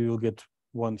 1, we will get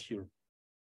 1 here.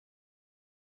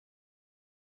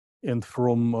 And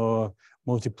from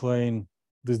multiplying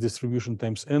this distribution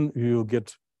times n, we will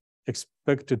get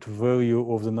expected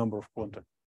value of the number of quanta,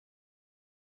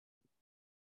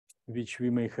 which we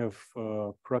may have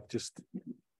practiced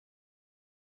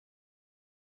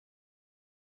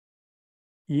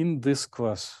in this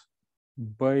class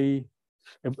by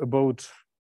about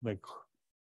like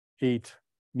 8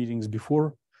 meetings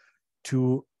before.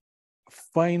 To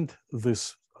find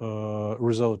this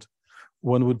result,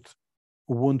 one would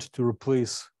want to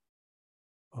replace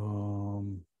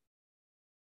 1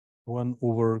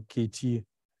 over kt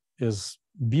as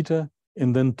beta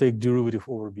and then take derivative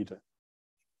over beta.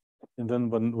 And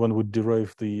then one would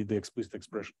derive the explicit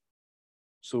expression.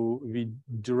 So we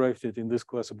derived it in this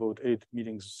class about 8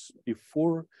 meetings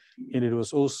before, and it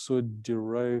was also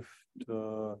derived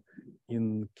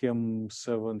in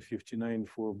CHEM759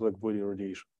 for black body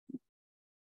radiation.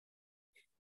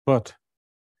 But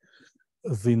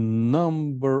the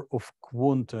number of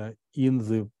quanta in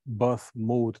the bath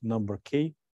mode number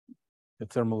k at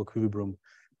thermal equilibrium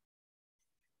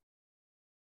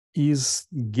is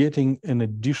getting an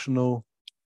additional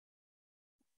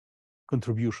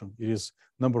contribution. It is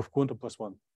number of quanta plus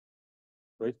 1,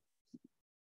 right?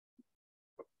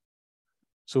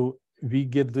 So we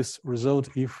get this result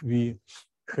if we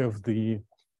have the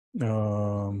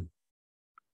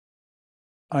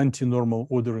anti-normal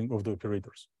ordering of the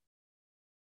operators.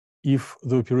 If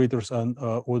the operators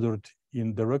are ordered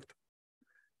in direct,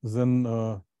 then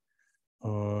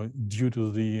due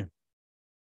to the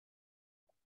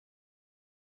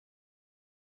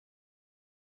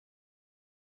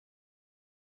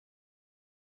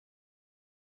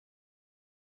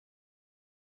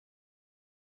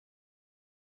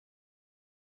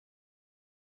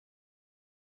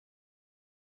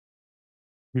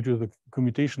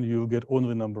commutation, you will get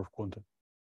only number of quanta.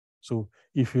 So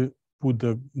if you put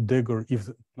the dagger,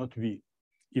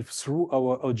 if through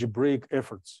our algebraic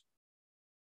efforts,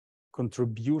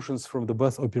 contributions from the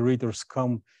bath operators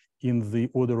come in the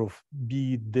order of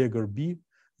b dagger b,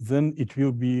 then it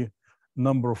will be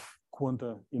number of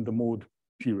quanta in the mode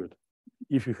period.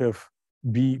 If you have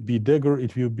b dagger,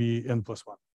 it will be n plus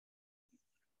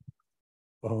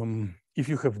 1. If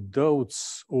you have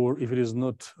doubts, or if it is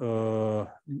not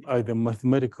either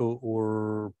mathematical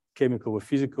or chemical or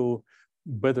physical,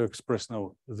 better expressed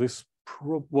now. This,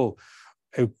 well,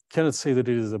 I cannot say that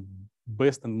it is the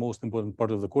best and most important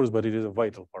part of the course, but it is a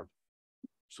vital part.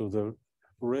 So the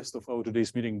rest of our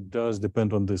today's meeting does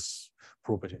depend on this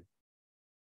property.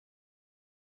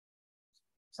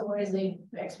 So where is the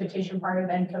expectation part of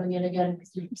n coming in again?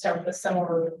 Because you start with a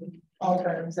similar all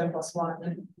terms n plus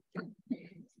 1.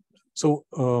 So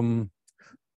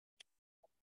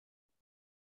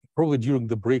probably during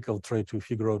the break, I'll try to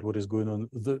figure out what is going on.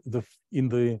 In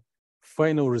the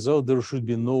final result, there should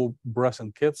be no brass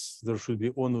and cats. There should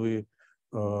be only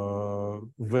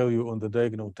value on the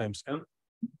diagonal times n.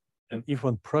 And if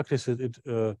one practices it,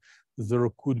 there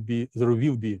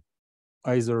will be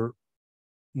either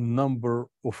number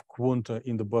of quanta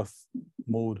in the bath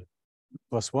mode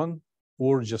plus 1,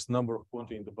 or just number of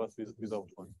quanta in the bath without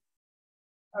 1.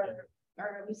 Or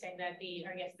are we saying that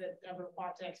I guess the number of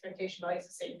quanta expectation is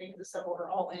the same thing as the sum over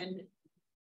all n?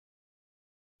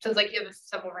 So it's like you have a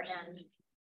sum over n.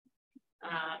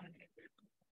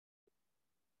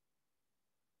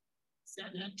 So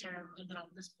that term, and then all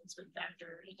this with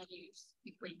factor, and then you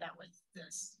equate that with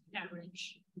this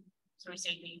average. So we're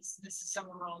saying this is sum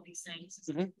over all these things.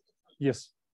 Yes.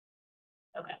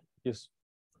 Okay. Yes.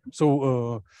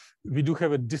 So we do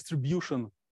have a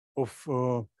distribution of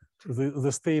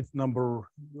the state number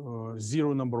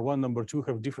 0, number 1, number 2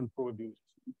 have different probabilities.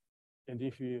 And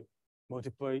if we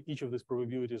multiply each of these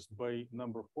probabilities by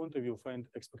number of quanta, we'll find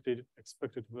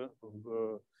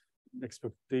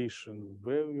expectation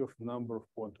value of number of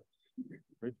quanta,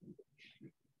 right?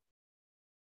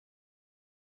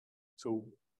 So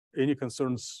any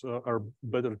concerns are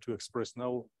better to express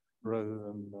now rather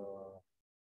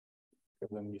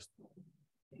than missed.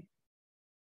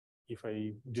 If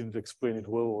I didn't explain it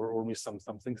well or miss some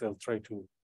things, I'll try to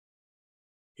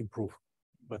improve.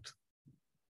 But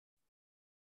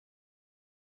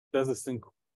does this thing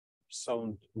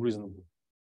sound reasonable?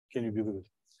 Can you believe it?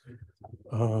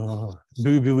 Do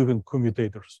you believe in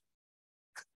commutators?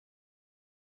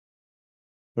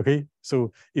 Okay,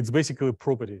 so it's basically a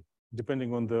property.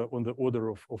 Depending on the order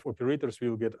of operators,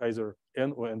 we'll get either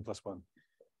n or n plus 1.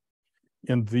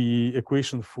 And the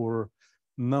equation for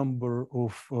number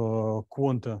of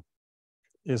quanta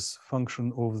as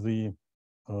function of the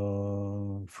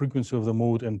frequency of the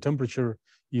mode and temperature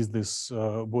is this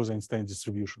Bose-Einstein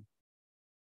distribution.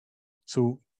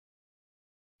 So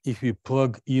if we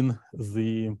plug in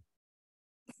the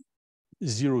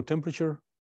 0 temperature,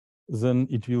 then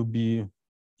it will be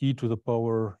e to the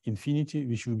power infinity,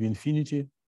 which will be infinity.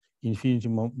 Infinity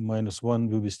minus 1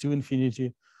 will be still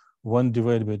infinity. 1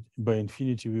 divided by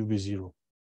infinity will be 0,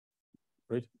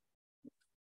 right?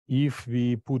 If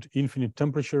we put infinite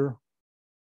temperature,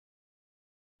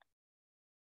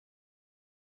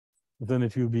 then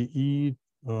it will be e,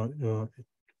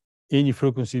 any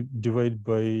frequency divided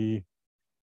by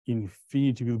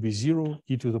infinity will be 0.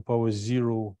 E to the power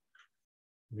 0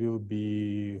 will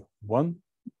be 1.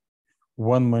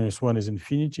 1 minus 1 is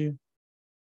infinity.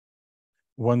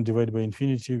 1 divided by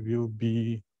infinity will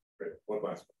be 1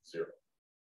 minus 0.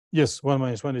 Yes, 1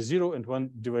 minus 1 is 0, and 1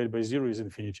 divided by 0 is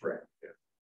infinity. Right. Yeah.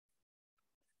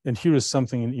 And here is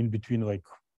something in between, like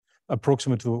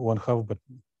approximately 1/2, but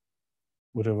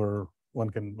whatever one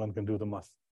can do the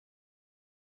math,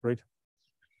 right?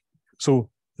 So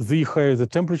the higher the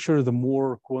temperature, the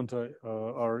more quanta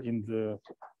are in the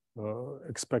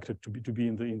expected to be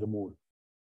in the mode.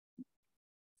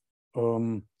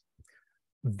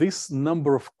 This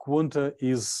number of quanta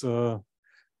is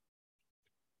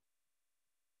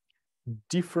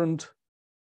different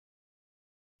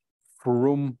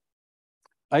from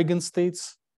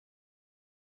eigenstates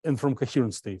and from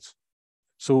coherent states.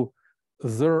 So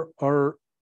there are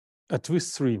at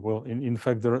least 3, well, in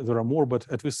fact, there are more,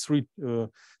 but at least 3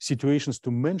 situations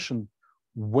to mention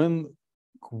when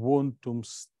quantum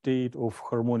state of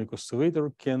harmonic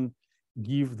oscillator can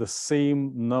give the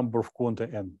same number of quanta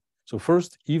n. So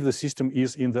first, if the system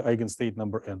is in the eigenstate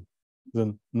number n,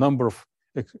 then number of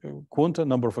quanta,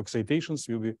 number of excitations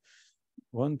will be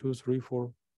 1, 2, 3,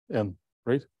 4, n,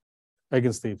 right?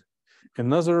 Eigenstate.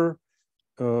 Another,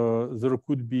 there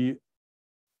could be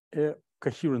a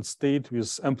coherent state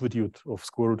with amplitude of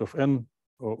square root of n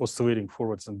oscillating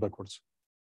forwards and backwards.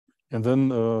 And then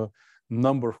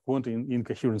number of quanta in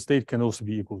coherent state can also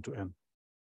be equal to n.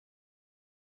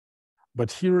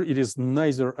 But here it is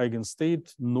neither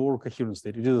eigenstate nor coherent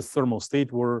state. It is a thermal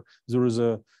state where there is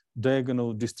a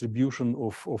diagonal distribution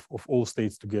of all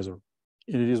states together.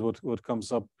 And it is what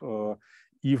comes up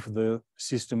if the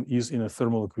system is in a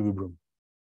thermal equilibrium.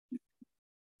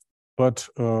 But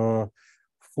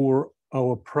for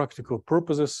our practical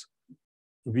purposes,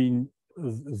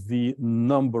 the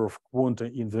number of quanta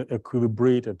in the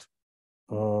equilibrated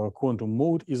quantum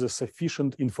mode is a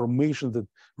sufficient information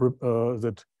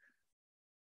that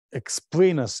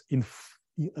explain us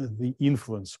the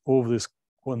influence of this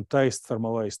quantized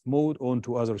thermalized mode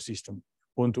onto other system,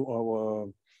 onto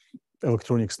our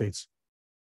electronic states.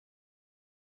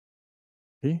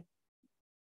 Okay,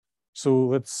 so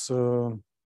let's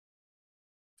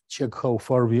check how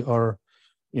far we are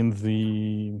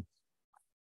in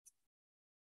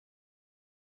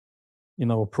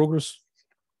our progress.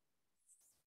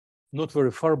 Not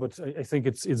very far, but I think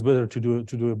it's better to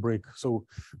do a break. So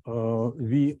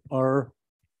we are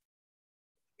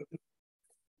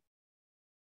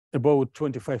about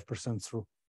 25% through.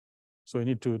 So I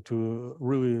need to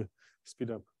really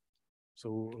speed up.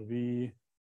 So we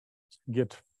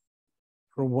get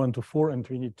from 1 to 4, and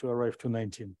we need to arrive to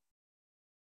 19.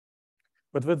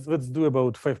 But let's do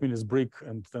about 5 minutes break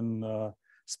and then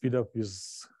speed up with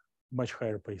much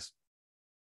higher pace.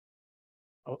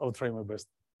 I'll try my best.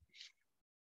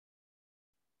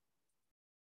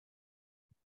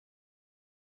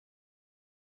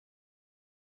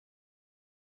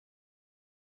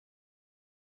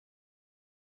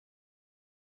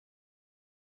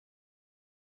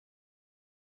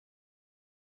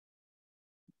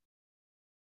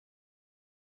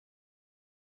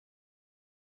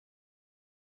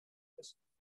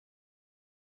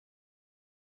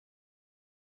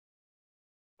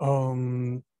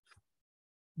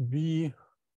 We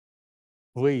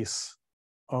place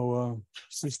our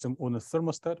system on a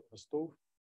thermostat, a stove,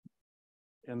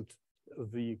 and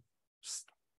the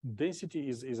density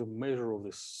is a measure of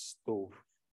the stove,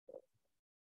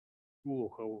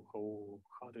 cool, how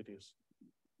hot it is.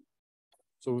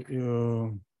 So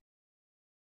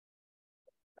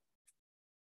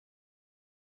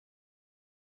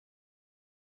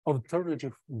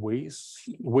alternative way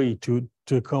to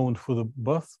account for the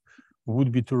bath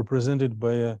would be to represent it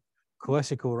by a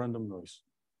classical random noise.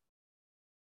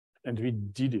 And we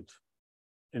did it.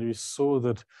 And we saw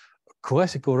that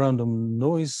classical random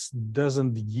noise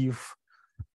doesn't give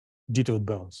detailed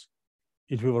balance.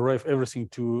 It will arrive everything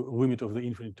to limit of the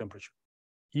infinite temperature.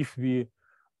 If we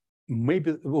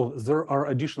maybe, well, there are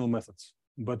additional methods,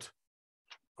 but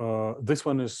this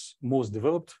one is most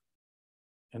developed,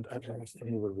 and I'm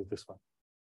familiar with this one.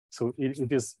 So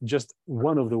it is just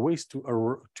one of the ways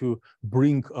to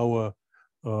bring our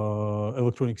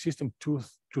electronic system to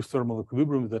thermal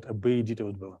equilibrium that obey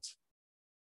detailed balance.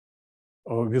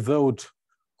 Without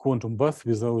quantum bath,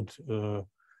 without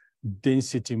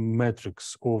density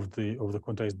matrix of the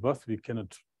quantized bath, we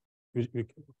cannot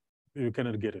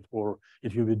get it, or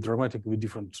it will be dramatically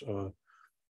different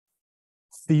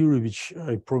theory, which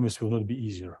I promise will not be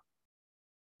easier.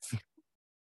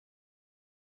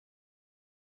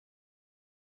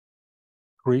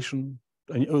 Creation,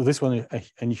 this one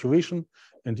annihilation,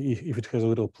 and if it has a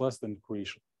little plus, then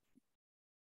creation.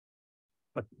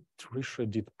 But Trisha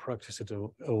did practice it a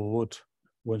lot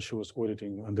when she was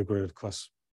auditing undergraduate class.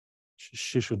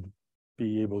 She should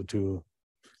be able to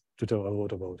tell a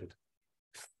lot about it.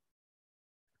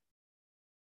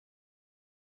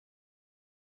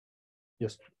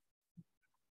 Yes.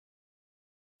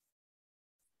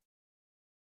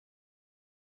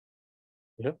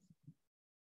 Yeah.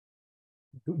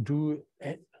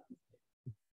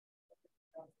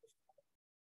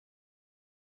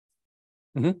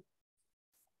 Mm-hmm.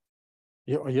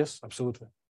 Yeah. Yes. Absolutely.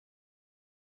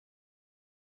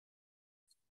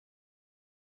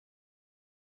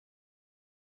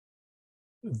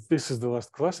 This is the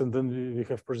last class, and then we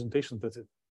have presentation. That's it.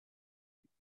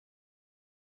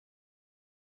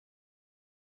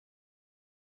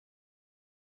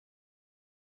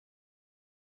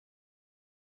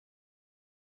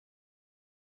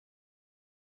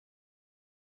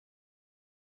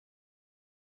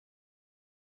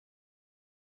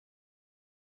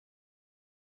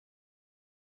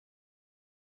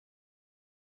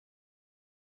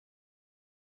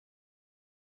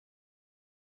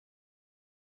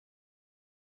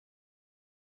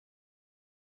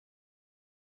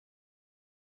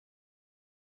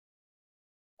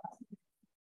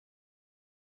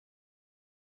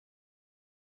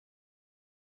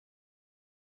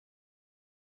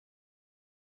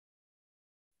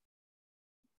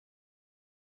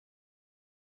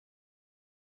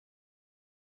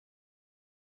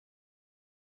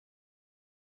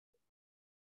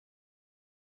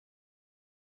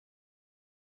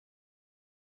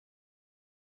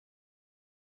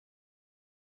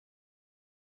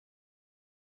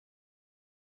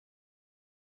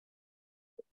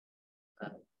 Uh,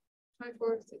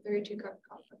 24 to 32 cup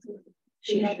complex.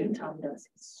 She hadn't told us.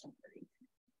 This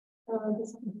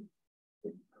one.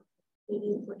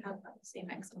 We would have about the same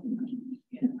excellent money.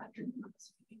 Yeah, on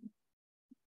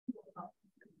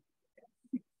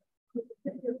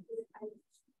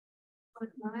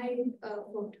my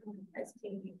photon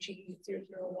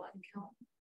SPG001 count,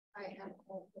 I have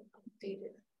all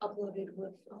uploaded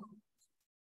with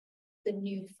the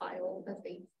new file that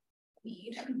they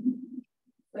need.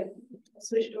 But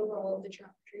switched over all of the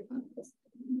geometry files.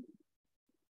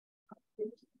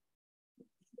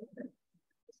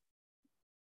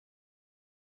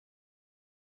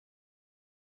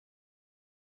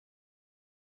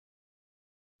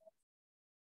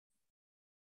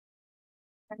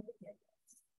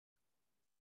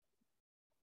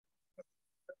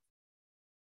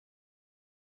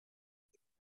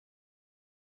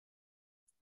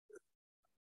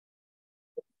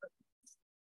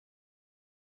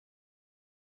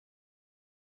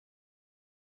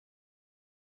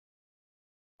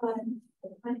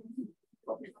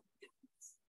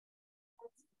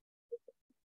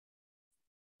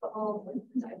 all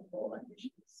the dipole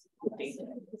emissions.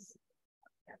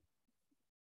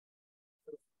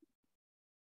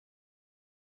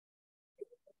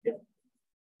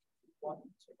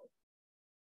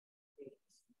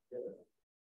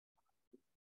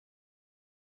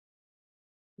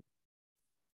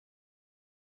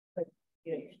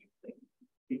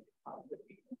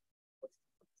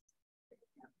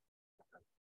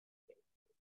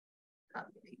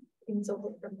 Things over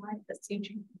from my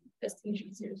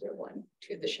STG001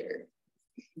 to the share.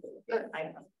 I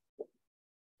know.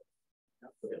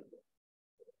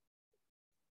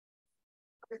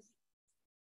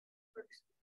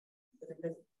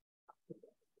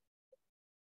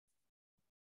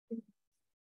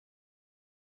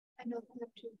 I know they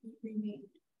have to be remade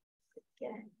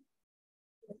again.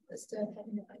 Instead of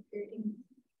having it upgrading.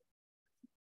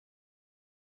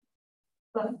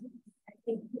 But I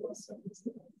think we also use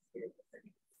the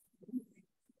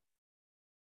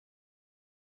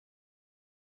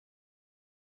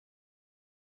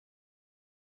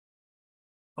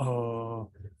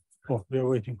oh, we are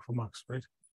waiting for Max, right?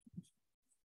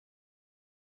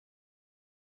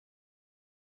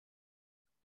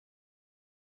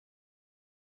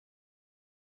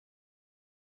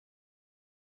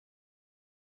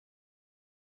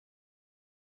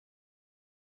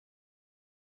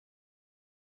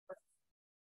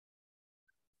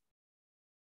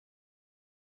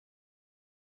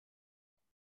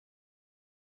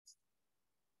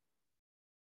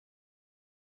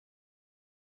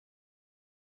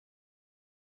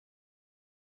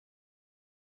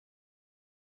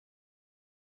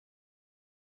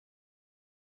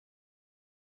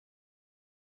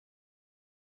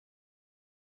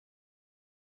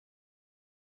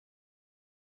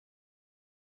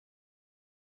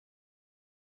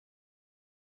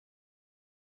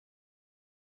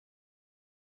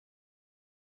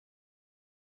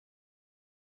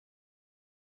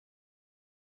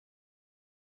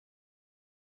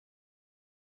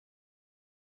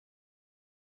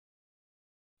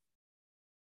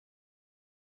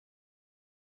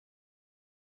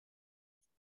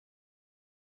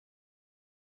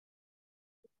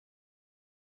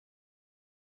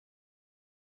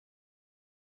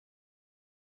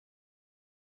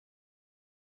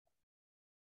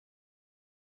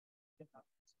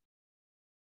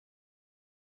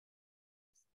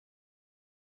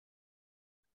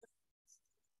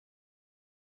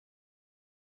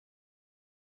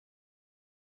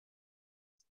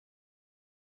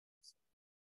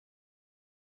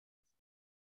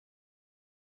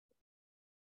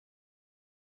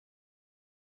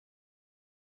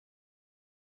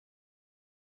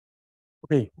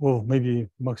 Okay, well, maybe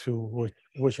Max will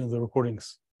watching the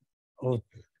recordings. I'll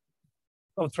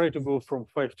try to go from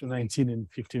 5 to 19 in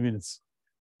 15 minutes,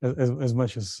 as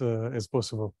much as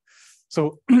possible.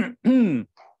 So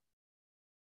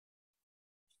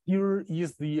here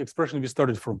is the expression we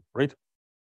started from, right?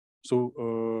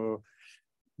 So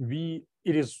it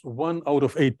is 1 out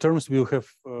of 8 terms. We'll have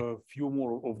a few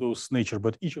more of those nature,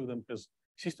 but each of them has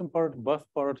system part, bath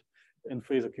part, and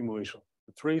phase accumulation.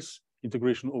 The trace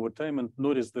integration over time, and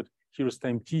notice that here is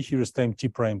time t, here is time t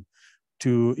prime.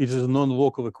 It is a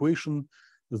non-local equation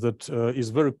that is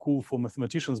very cool for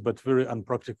mathematicians, but very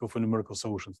unpractical for numerical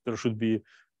solutions. There should be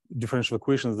differential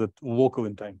equations that local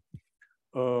in time.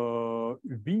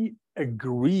 We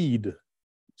agreed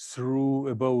through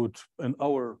about an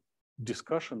hour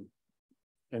discussion,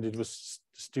 and it was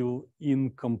still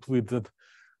incomplete, that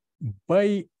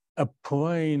by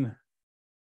applying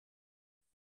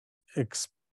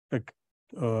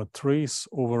trace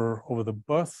over the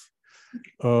path,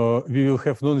 we will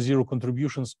have non-zero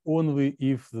contributions only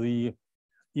if the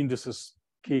indices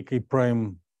kk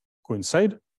prime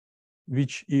coincide,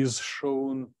 which is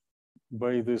shown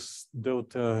by this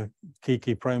delta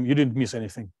kk prime. You didn't miss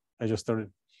anything. I just started.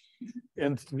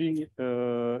 And we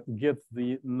get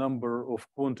the number of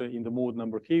quanta in the mode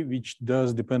number k, which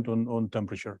does depend on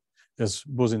temperature as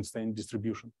Bose-Einstein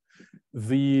distribution.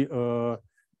 The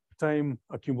time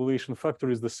accumulation factor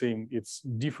is the same. It's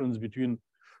difference between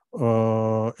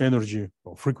energy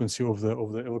or frequency of the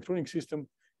electronic system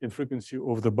and frequency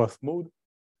of the bath mode,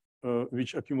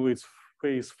 which accumulates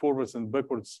phase forwards and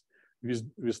backwards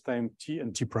with time t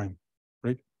and t prime,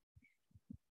 right?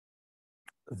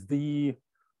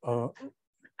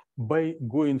 By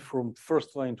going from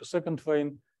first line to second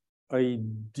line, I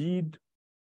did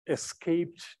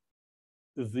escaped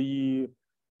the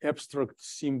abstract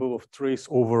symbol of trace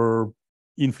over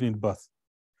infinite bath.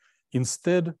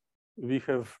 Instead, we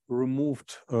have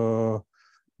removed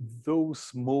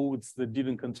those modes that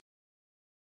didn't contain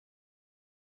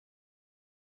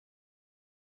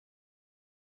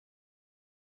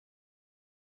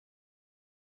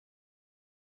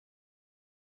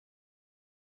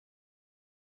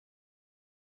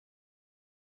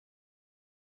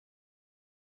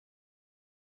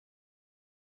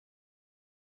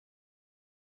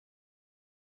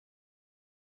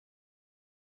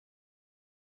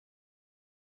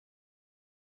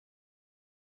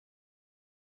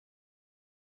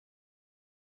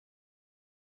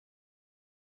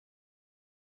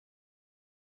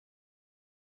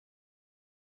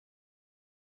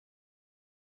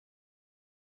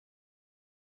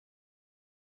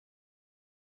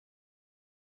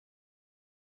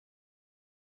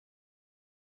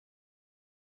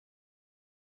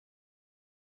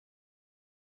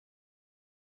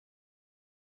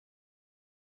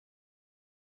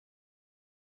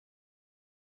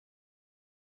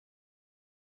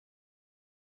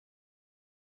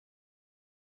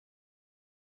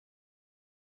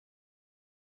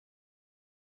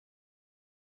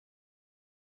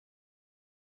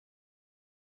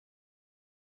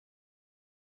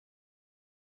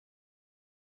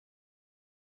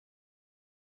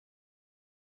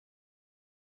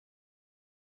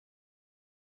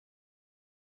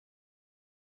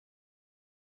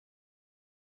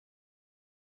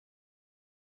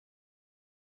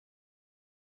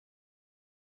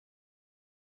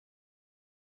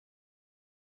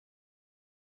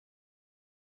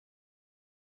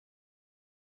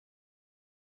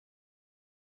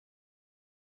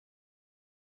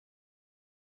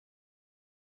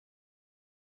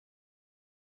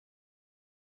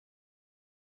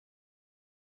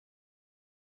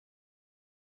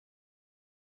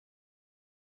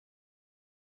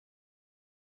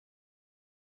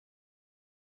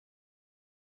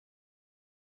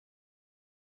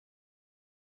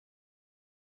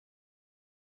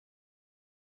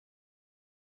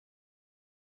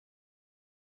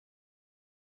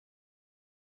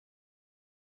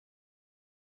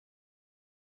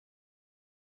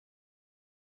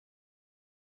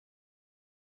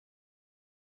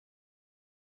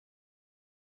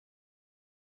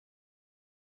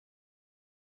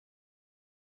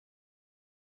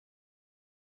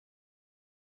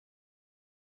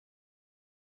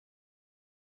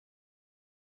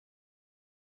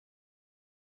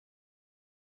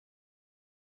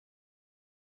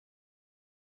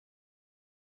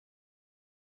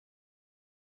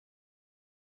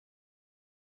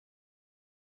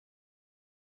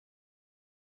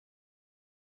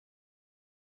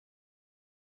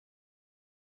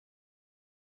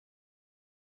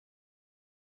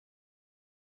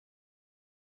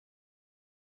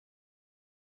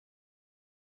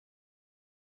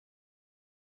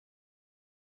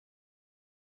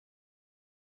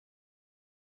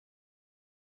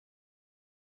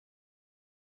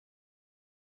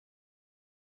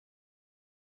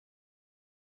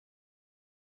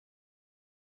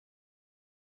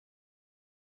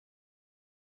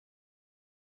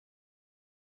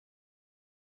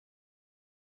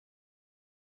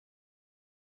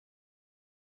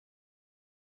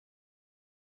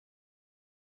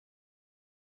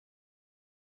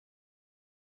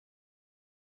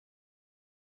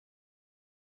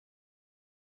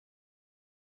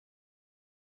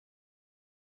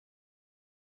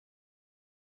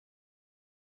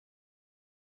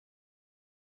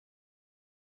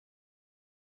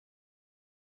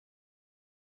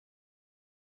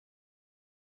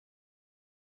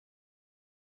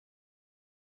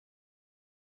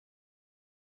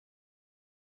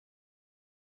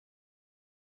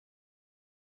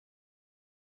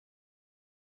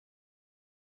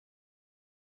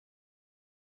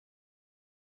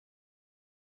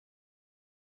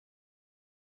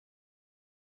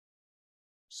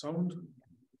Sound.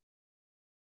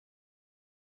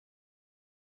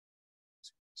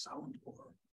 Sound or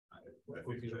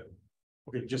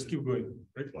okay, just keep going,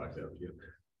 right? Blacked out, yeah.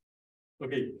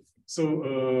 Okay, so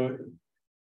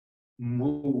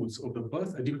modes of the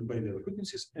bath are different by their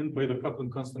frequencies and by the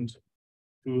coupling constant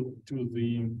to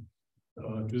the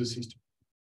system.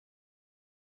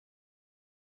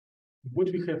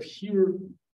 What we have here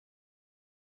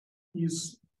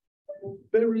is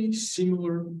very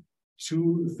similar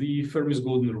to the Fermi's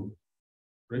golden rule,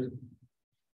 right?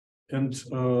 And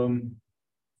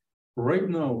right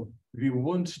now we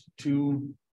want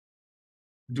to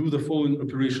do the following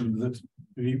operation that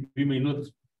we may not.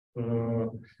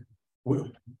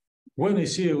 Well, when I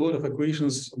see a lot of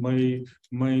equations, my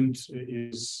mind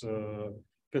is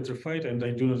petrified, and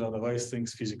I do not analyze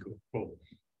things physically. Well,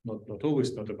 not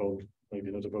always,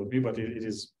 maybe not about me, but it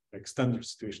is like standard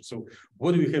situation. So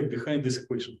what do we have behind this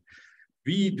equation?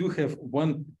 We do have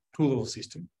one two-level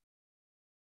system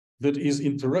that is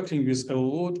interacting with a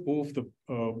lot of the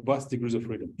bath degrees of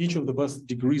freedom. Each of the bath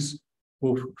degrees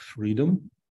of freedom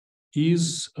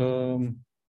is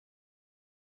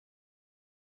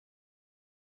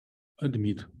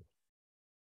admit.com.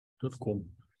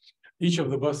 Each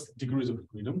of the bath degrees of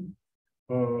freedom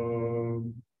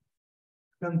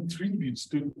contributes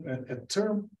to a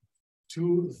term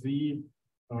to the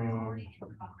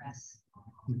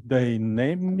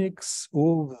dynamics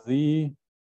of the.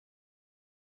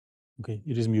 Okay,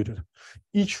 it is muted.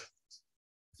 Each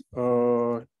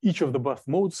of the bath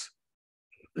modes,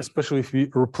 especially if we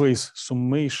replace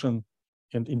summation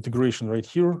and integration right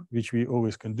here, which we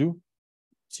always can do,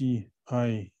 TIT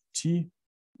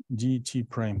dt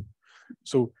prime.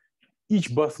 So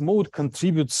each bath mode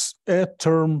contributes a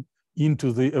term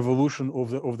into the evolution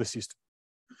of the system.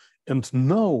 And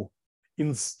now,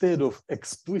 instead of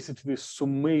explicitly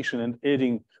summation and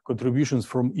adding contributions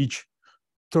from each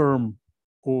term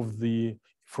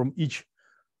from each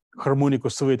harmonic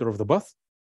oscillator of the bath,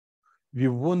 we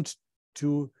want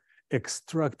to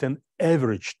extract an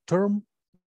average term,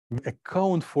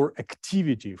 account for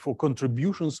activity, for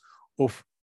contributions of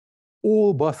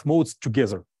all bath modes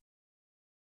together.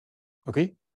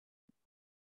 Okay?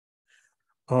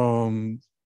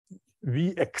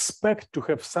 We expect to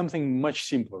have something much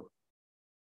simpler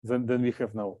than we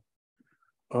have now.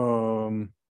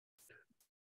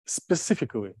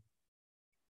 Specifically,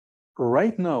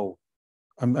 right now,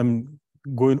 I'm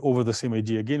going over the same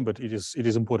idea again, but it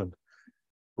is important.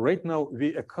 Right now,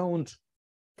 we account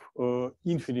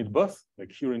infinite bath,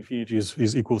 like here infinity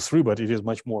is equals 3, but it is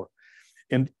much more.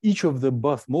 And each of the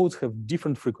bath modes have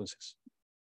different frequencies.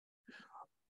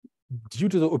 Due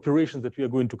to the operations that we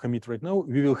are going to commit right now,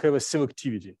 we will have a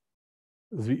selectivity.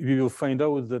 We will find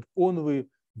out that only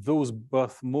those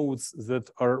bath modes that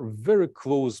are very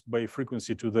close by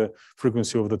frequency to the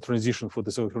frequency of the transition for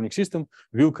the electronic system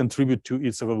will contribute to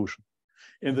its evolution.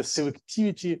 And the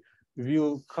selectivity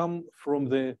will come from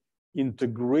the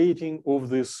integrating of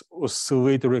this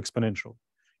oscillatory exponential.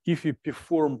 If you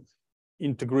perform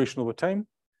integration over time,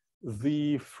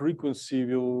 the frequency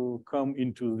will come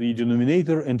into the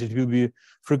denominator and it will be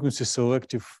frequency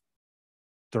selective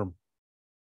term.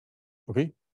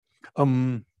 Okay.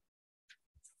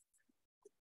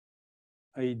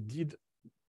 I did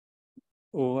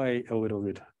lie a little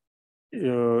bit.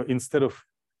 Instead of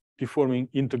performing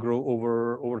integral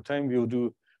over time, we'll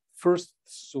do first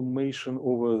summation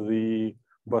over the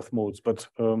bath modes. But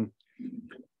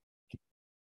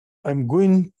I'm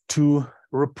going to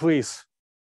replace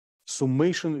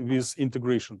summation with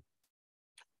integration.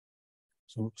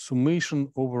 So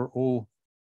summation over all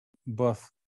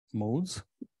bath modes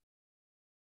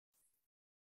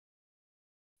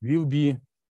will be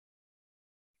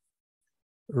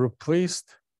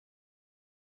replaced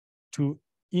to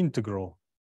integral,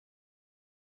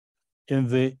 and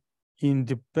the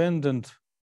independent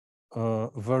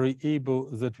variable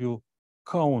that will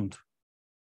count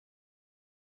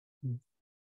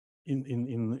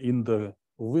in the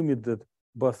limit that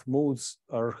bath modes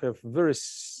have very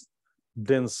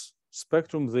dense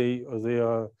spectrum. They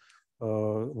are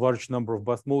large number of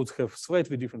bath modes have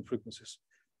slightly different frequencies,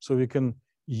 so we can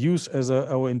use as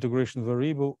our integration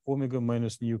variable omega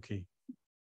minus nu k.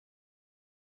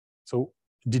 So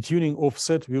detuning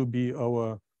offset will be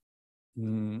our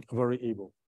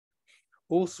variable.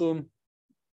 Also,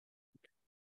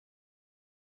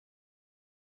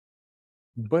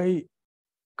 by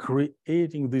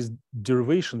creating this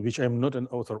derivation, which I'm not an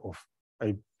author of,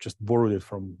 I just borrowed it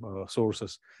from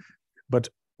sources, but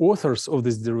authors of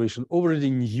this derivation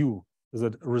already knew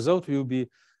that result will be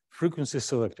frequency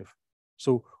selective.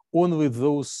 So only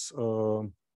those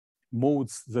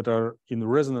modes that are in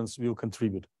resonance will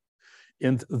contribute.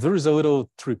 And there is a little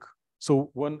trick.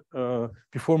 So one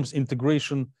performs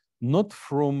integration not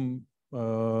from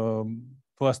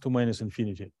plus to minus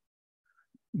infinity,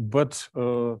 but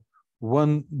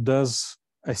one does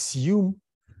assume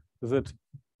that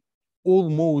all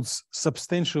modes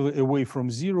substantially away from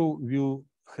zero will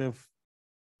have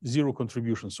zero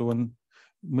contribution. So one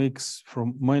makes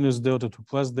from minus delta to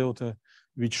plus delta,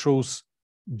 which shows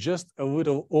just a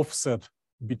little offset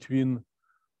between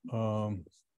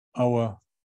our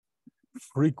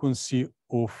frequency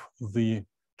of the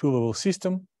two-level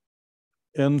system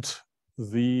and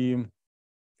the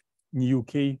new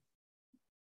k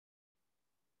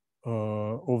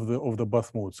of the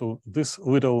bath mode. So this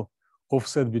little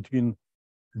offset between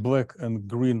black and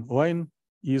green line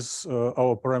is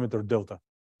our parameter delta.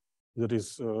 That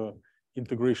is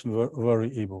integration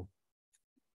variable.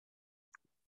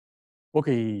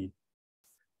 Okay,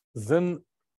 then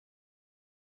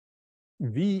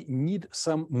we need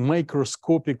some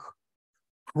microscopic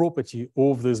property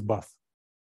of this bath.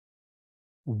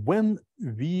 When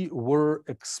we were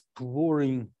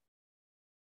exploring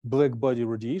black body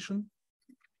radiation,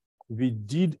 we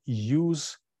did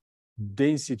use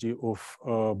density of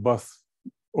bath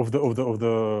of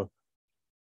the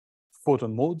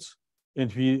photon modes,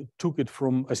 and we took it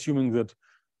from assuming that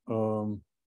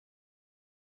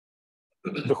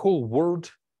the whole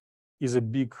world is a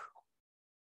big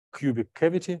cubic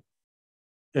cavity,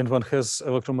 and one has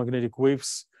electromagnetic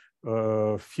waves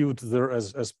filled there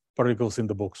as particles in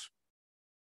the box.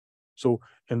 So,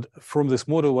 and from this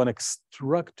model, one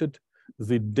extracted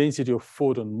the density of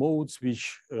photon modes,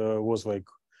 which was like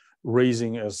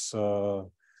raising as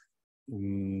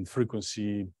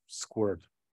frequency squared,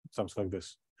 something like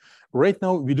this. Right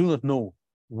now, we do not know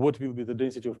what will be the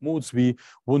density of modes. We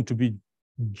want to be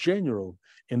general,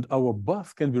 and our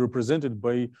bath can be represented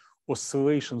by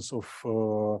oscillations of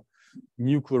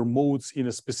nuclear modes in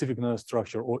a specific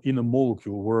nanostructure or in a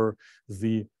molecule where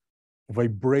the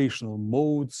vibrational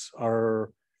modes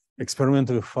are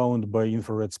experimentally found by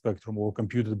infrared spectrum or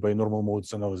computed by normal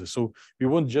modes analysis. So we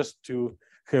want just to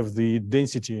have the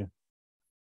density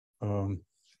of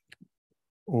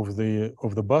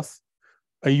the bath.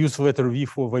 I use letter V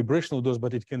for vibrational dose,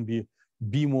 but it can be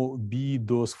B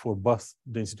dose for bath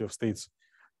density of states.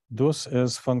 Dose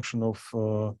as function of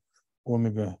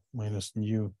omega minus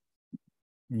nu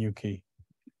k.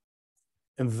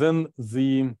 And then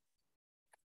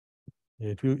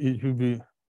it will be,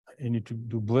 I need to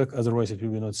do black, otherwise it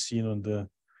will be not seen on the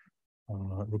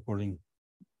recording.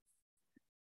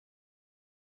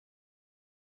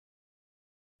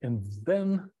 And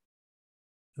then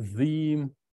the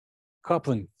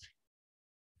coupling.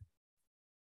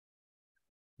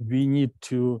 We need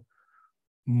to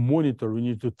monitor, we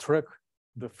need to track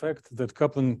the fact that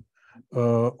coupling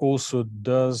also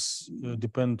does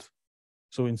depend.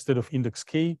 So instead of index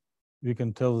k, we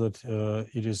can tell that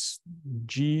it is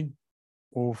g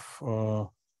of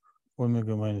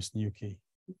omega minus nu k.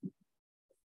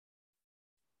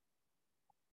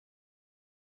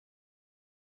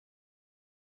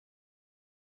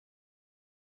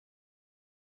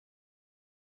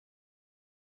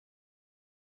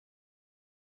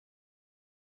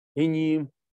 Any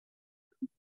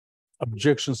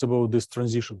objections about this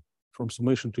transition from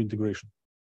summation to integration?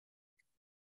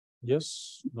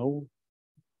 Yes, no,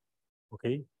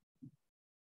 okay.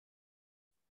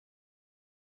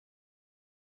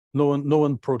 No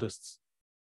one protests.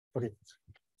 Okay,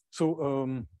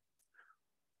 so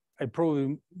I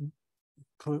probably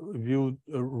will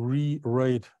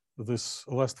rewrite this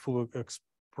last full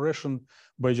expression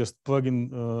by just plugging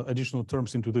additional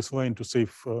terms into this line to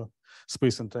save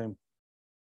space and time.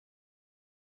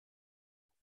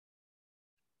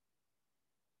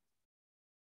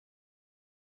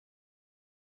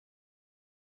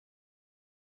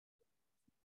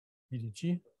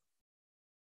 EDT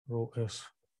rho S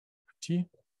T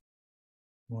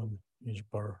 1 h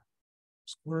bar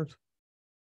squared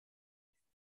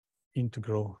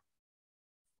integral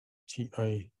Ti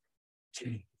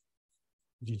T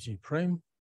dt prime.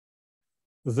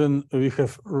 Then we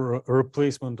have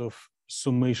replacement of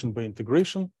summation by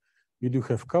integration. We do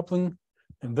have coupling,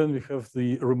 and then we have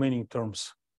the remaining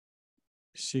terms.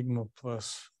 Sigma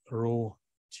plus rho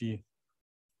T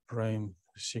prime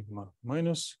sigma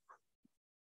minus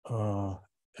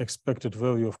expected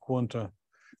value of quanta,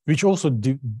 which also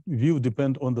will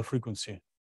depend on the frequency,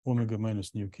 omega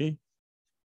minus nu k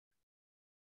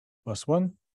plus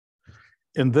 1.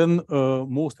 And then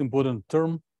most important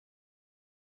term,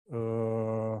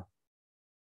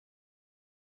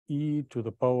 e to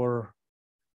the power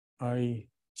I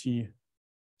t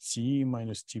t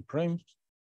minus t prime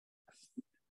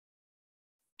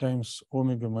times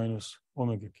omega minus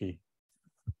omega k.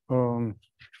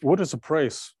 What is the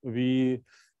price?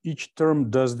 Each term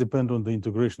does depend on the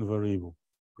integration variable,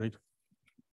 right?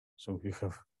 So we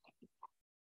have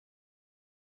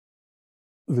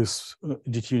this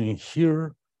detuning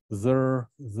here, there,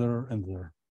 and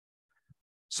there.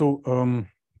 So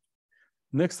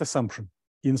next assumption.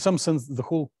 In some sense, the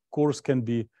whole course can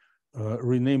be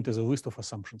renamed as a list of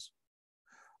assumptions.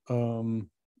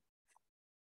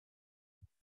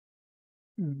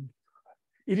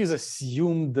 It is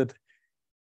assumed that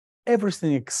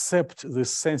everything except the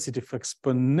sensitive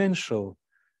exponential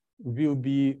will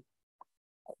be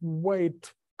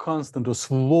quite constant or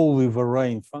slowly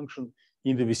varying function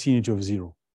in the vicinity of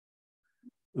 0.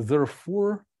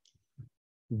 Therefore,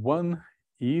 one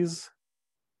is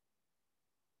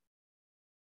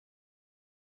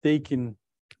taking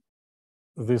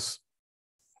this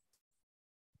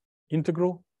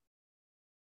integral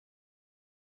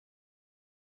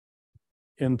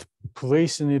and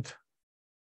placing it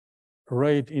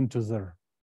right into there,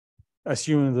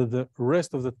 assuming that the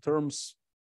rest of the terms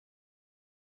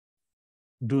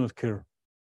do not care.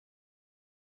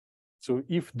 So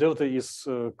if delta is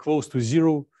close to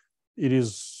 0, it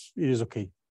is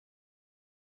okay.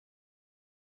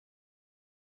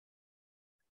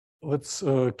 Let's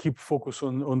keep focus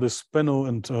on this panel,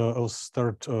 and I'll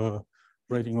start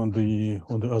writing on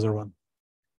the other one.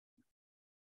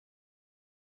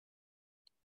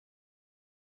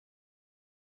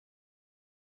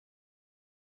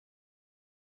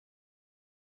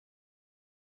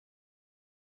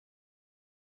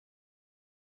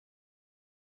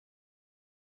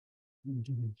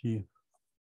 dt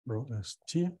rho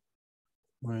st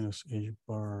minus h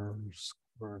bar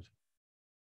squared.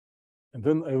 And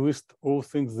then I list all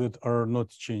things that are not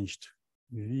changed.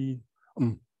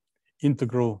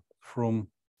 Integral from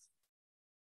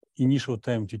initial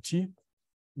time to t,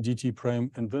 dt prime,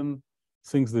 and then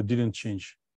things that didn't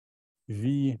change.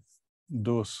 V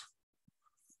dos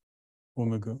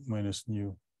omega minus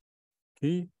nu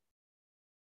k,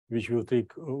 which we'll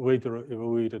take later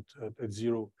evaluated at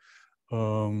 0.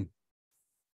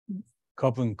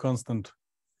 Coupling constant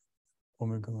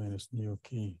omega minus nu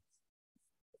k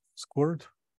squared.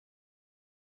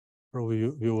 Probably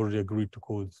we already agreed to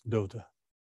call it delta.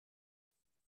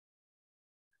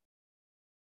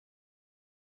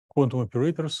 Quantum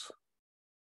operators.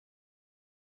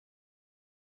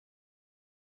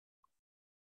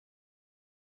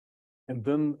 And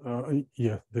then,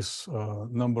 this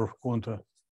number of quanta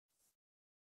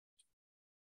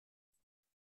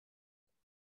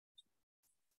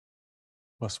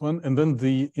plus 1, and then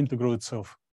the integral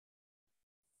itself.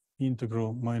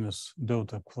 Integral minus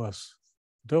delta plus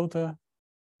delta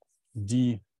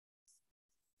d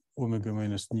omega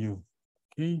minus nu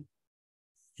k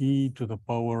e to the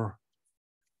power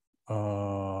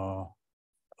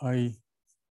I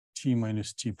t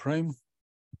minus t prime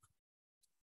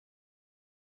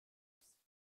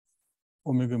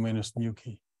omega minus nu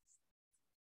k.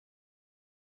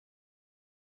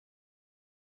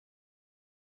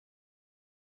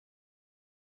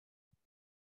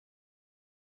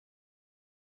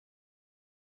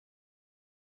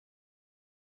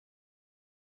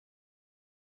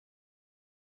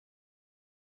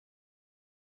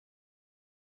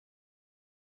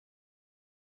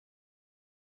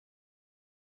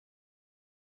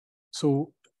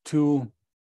 So to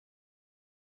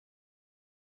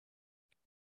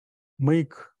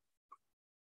make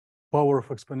power of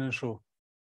exponential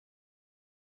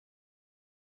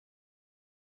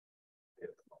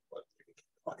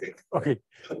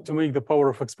to make the power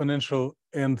of exponential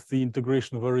and the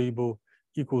integration variable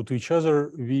equal to each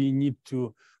other, we need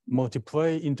to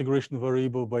multiply integration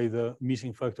variable by the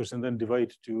missing factors and then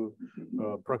divide to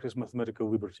practice mathematical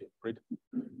liberty, right?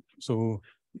 So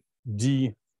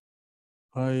d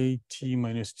I t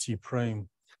minus t prime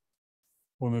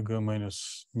omega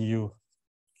minus nu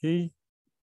k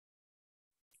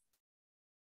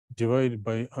divided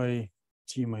by I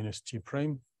t minus t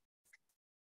prime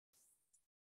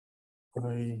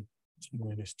I t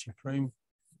minus t prime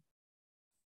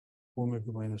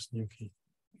omega minus nu k.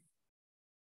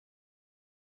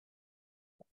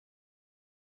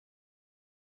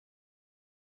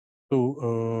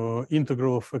 So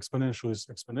integral of exponential is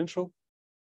exponential,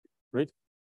 right?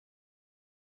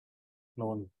 No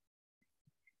one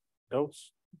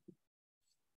doubts.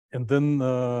 And then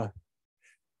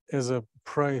as a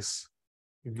price,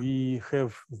 we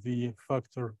have the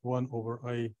factor 1 over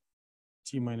I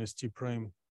t minus t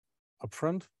prime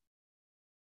upfront.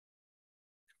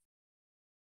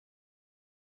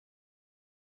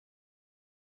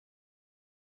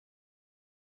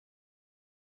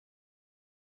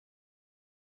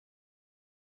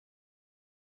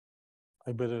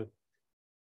 I better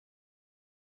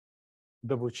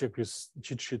double check this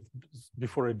cheat sheet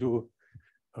before I do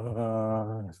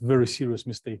a very serious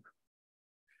mistake.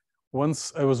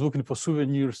 Once I was looking for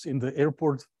souvenirs in the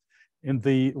airport, and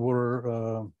they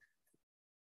were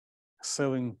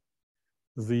selling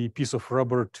the piece of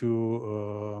rubber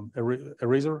to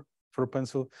eraser for a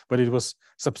pencil, but it was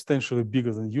substantially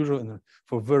bigger than usual and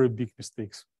for very big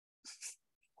mistakes.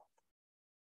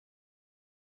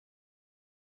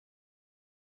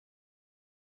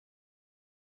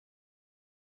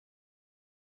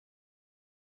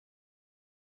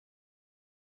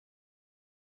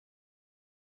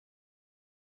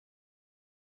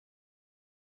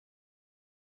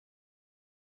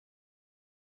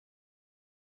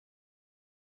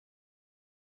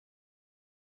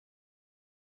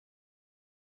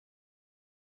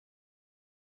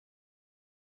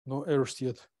 No errors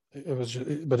yet. It was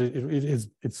just, but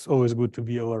it's always good to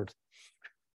be alert.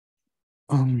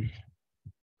 And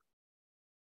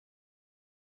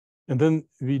then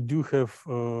we do have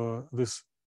this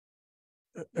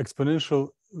exponential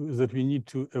that we need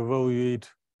to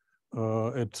evaluate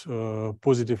at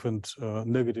positive and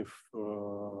negative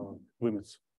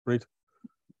limits, right?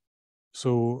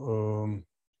 So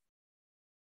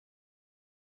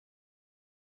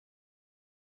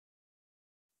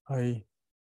I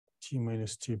t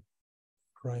minus t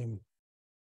prime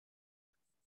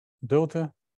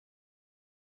delta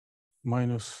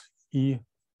minus e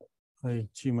I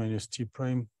t minus t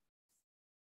prime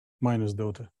minus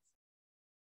delta.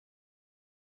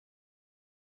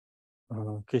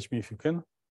 Catch me if you can.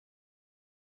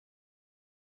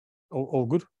 All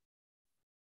good?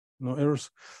 No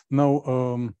errors.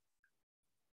 Now,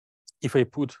 if I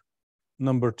put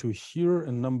number 2 here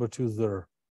and number 2 there,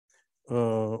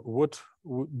 what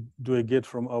do I get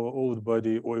from our old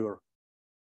body Euler?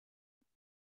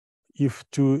 If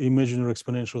two imaginary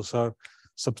exponentials are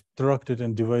subtracted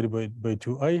and divided by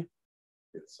 2i,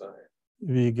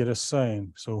 we get a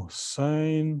sine. So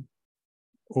sine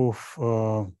of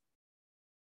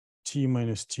t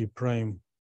minus t prime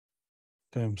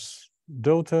times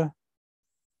delta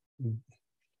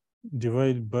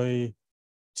divided by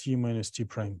t minus t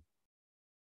prime.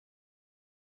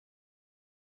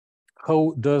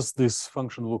 How does this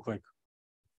function look like?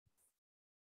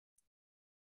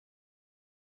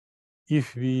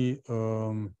 If we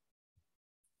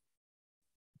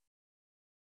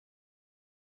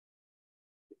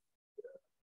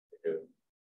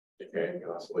decaying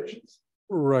oscillations.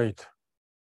 Right.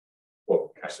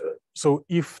 Well, kind of. So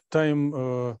if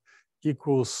time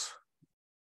equals,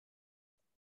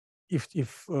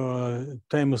 if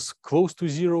time is close to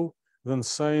 0, then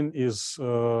sine is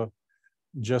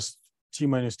just t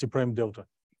minus t prime delta,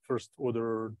 first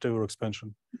order Taylor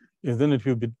expansion, and then it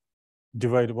will be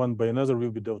divided one by another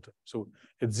will be delta. So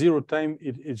at 0 time,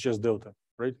 it's just delta,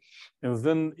 right? And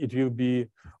then it will be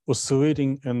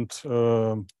oscillating and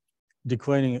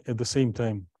declining at the same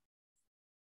time.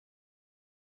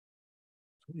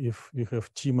 If we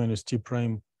have t minus t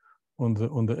prime on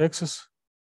the axis,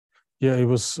 yeah, it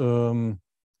was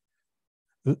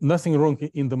nothing wrong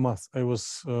in the math. I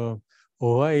was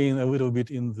lying a little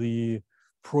bit in the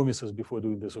promises before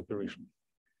doing this operation.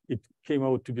 It came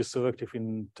out to be selective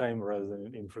in time rather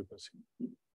than in frequency.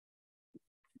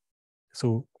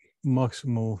 So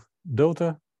maximal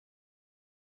delta,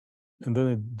 and then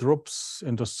it drops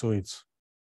and oscillates,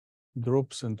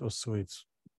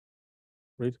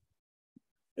 right?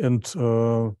 And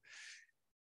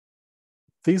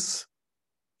this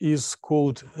is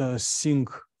called a sinc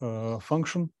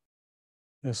function,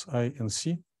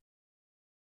 SINC,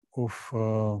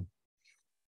 of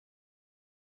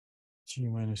t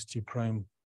minus t prime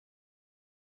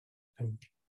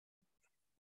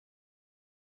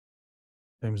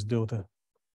times delta.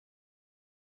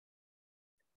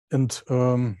 And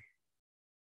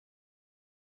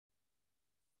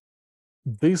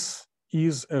this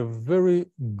is a very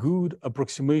good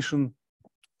approximation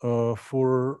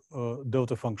for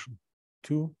delta function,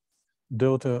 2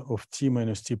 delta of t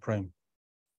minus t prime.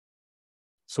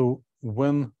 So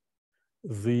when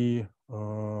the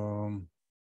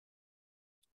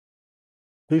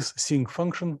this sinc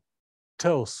function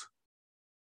tells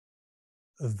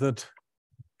that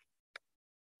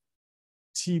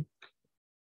t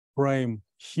prime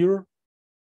here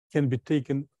can be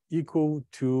taken equal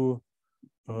to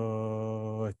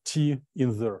t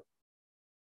in there.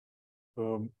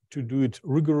 To do it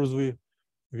rigorously,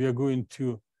 we are going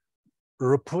to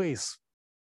replace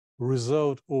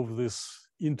result of this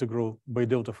integral by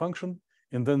delta function,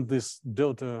 and then this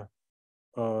delta,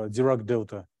 Dirac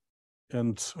delta,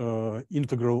 and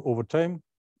integral over time,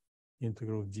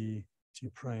 integral d T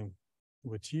prime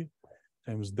over T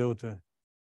times delta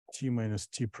T minus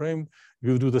T prime.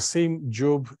 We'll do the same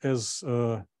job as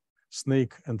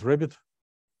snake and rabbit,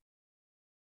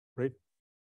 right?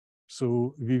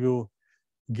 So we will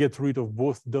get rid of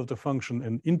both delta function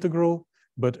and integral,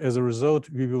 but as a result,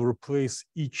 we will replace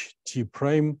each T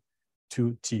prime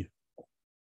to T.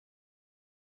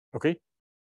 Okay?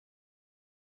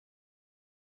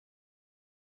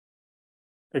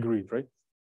 Agreed, right?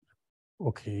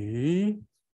 Okay.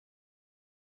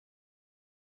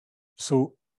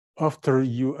 So after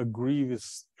you agree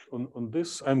with on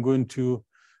this, I'm going to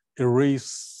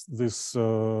erase this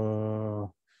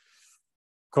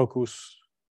calculus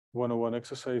 101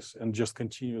 exercise and just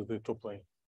continue the top line.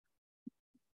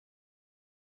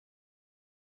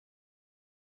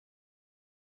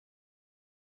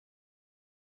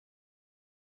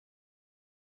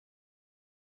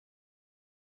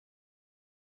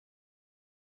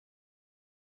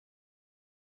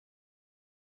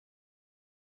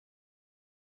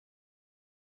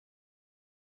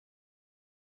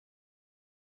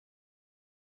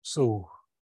 So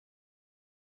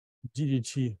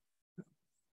ddt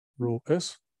rho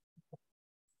s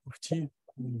of t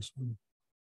minus 1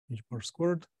 h bar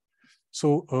squared.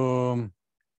 So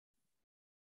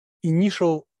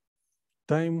initial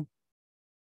time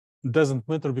doesn't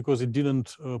matter because it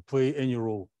didn't play any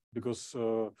role, because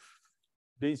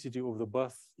density of the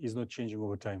bath is not changing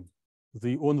over time.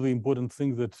 The only important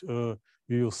thing that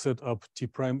we will set up t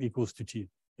prime equals to t,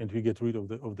 and we get rid of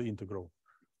the integral.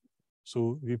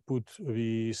 So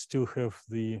we still have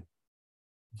the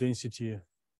density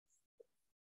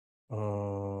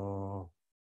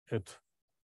at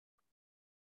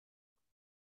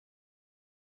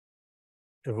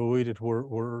evaluated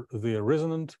where they are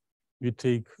resonant. We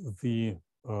take the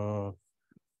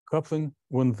coupling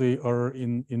when they are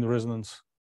in resonance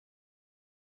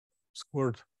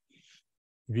squared.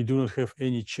 We do not have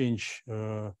any change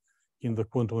in the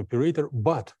quantum operator,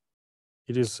 but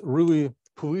it is really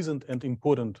pleasant and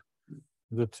important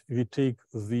that we take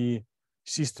the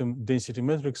system density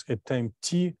matrix at time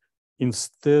t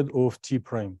instead of t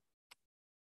prime.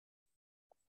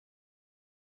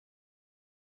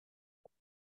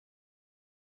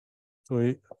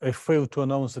 So I failed to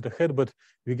announce it ahead, but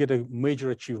we get a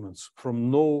major achievements from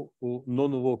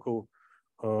non-local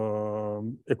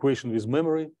equation with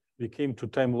memory. We came to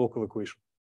time local equation,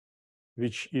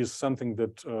 which is something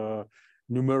that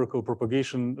numerical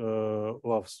propagation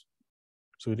loves.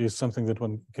 So it is something that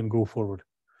one can go forward,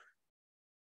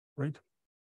 right?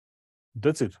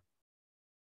 That's it.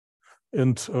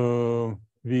 And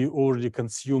we already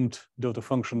consumed delta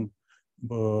function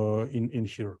in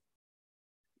here.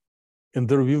 And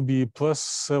there will be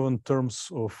 +7 terms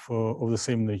of the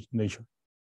same nature.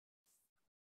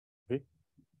 Okay.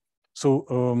 So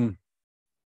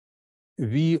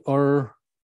we are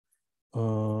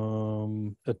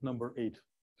at number 8,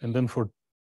 and then for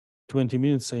 20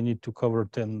 minutes I need to cover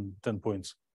 10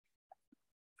 points.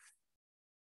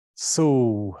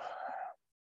 So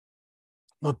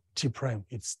not t prime,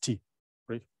 it's t,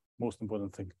 right? Most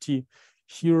important thing, t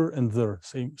here and there,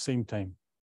 same time.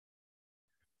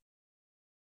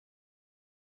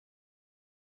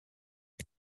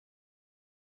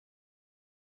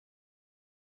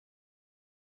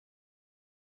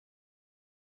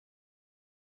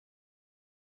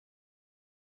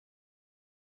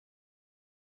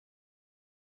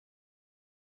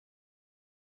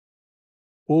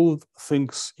 All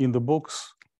things in the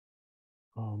box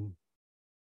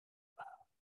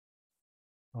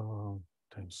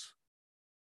times.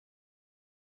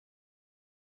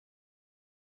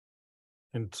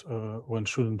 And one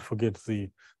shouldn't forget the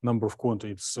number of quanta.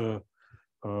 It's a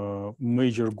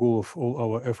major goal of all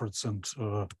our efforts and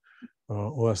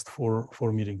last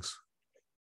four meetings.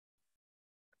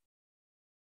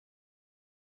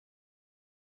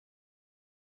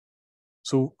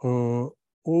 So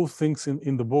all things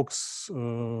in the box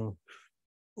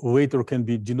later can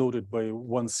be denoted by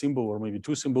one symbol or maybe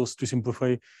two symbols to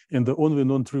simplify. And the only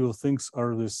non-trivial things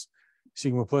are this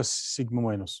sigma plus, sigma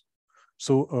minus.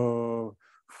 So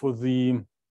for the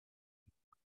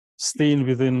staying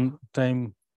within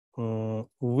time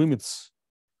limits,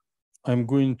 I'm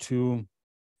going to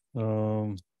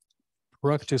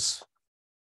practice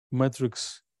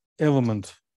matrix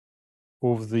element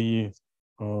of the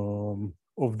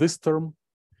of this term,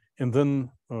 and then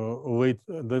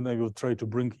then I will try to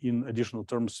bring in additional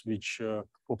terms which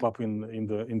pop up in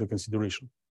the consideration.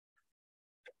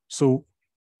 So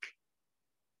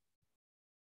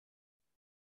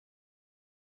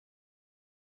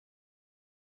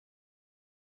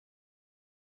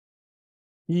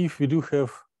if we do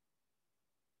have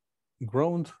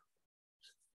ground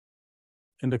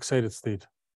and excited state.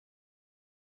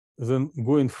 Then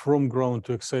going from ground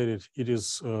to excited, it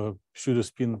is pseudo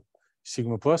spin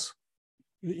sigma plus.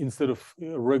 Instead of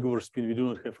regular spin, we do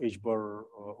not have h bar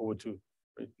over 2.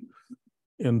 Right?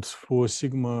 And for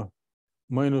sigma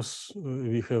minus,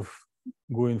 we have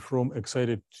going from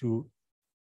excited to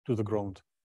the ground.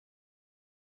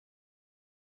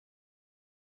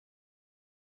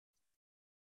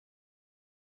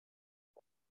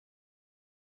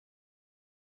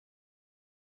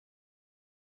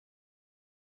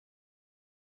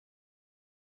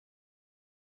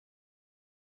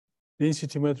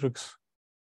 Density matrix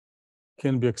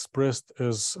can be expressed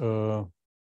as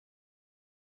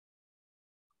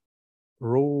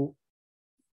rho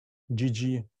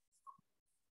GG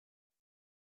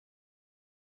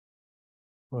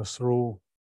plus rho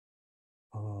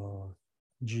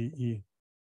GE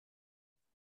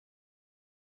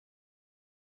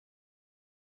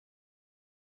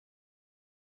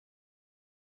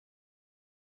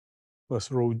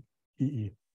plus rho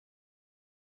EE.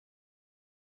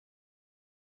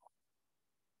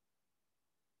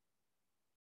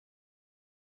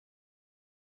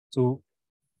 So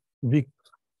we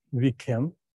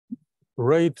can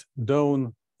write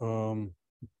down,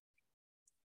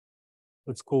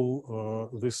 let's call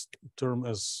this term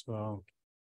as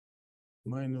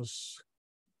minus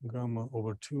gamma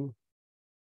over 2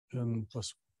 n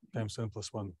plus times n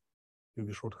plus 1 will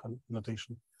be shorthand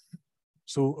notation.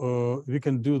 So we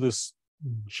can do this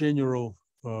general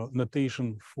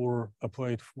notation for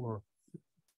applied for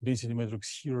density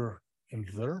matrix here and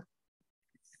there.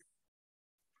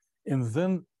 And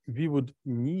then we would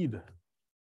need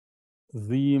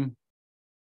the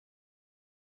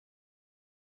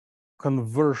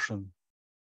conversion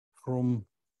from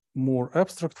more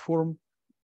abstract form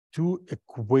to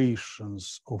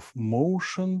equations of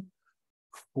motion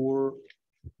for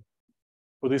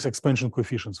these expansion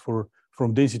coefficients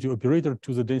from density operator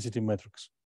to the density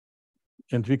matrix.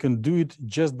 And we can do it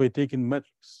just by taking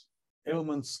matrix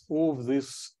elements of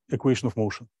this equation of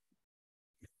motion.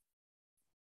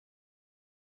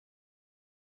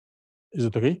 Is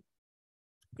it okay?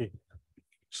 Okay.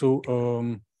 So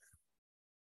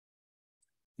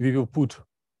we will put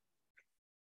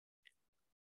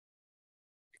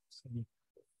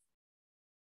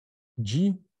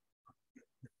G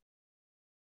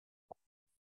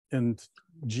and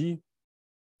G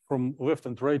from left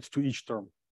and right to each term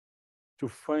to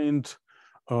find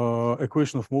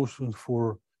equation of motion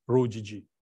for rho GG.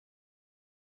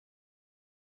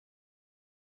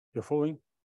 You're following?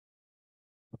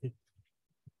 Okay.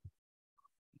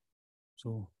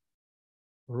 So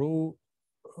rho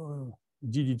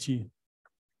DDT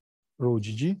rho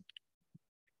GG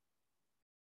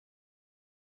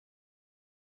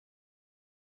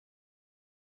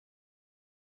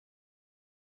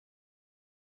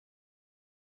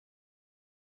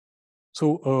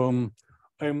so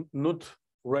I'm not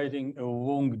writing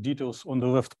long details on the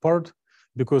left part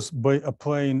because by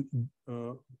applying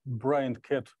Bryant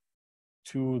cat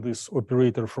to this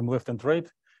operator from left and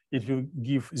right, it will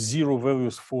give 0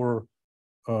 values for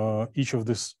each of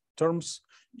these terms,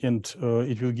 and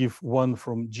it will give 1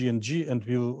 from G and G, and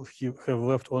we'll have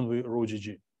left only rho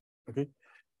GG. Okay,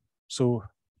 so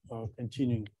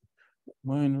continuing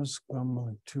minus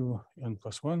gamma 2 n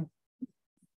plus 1.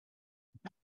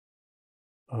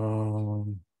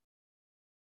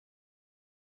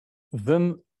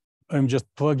 Then I'm just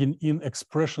plugging in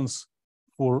expressions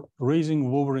for raising,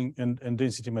 lowering, and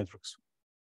density matrix.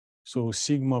 So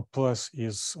sigma plus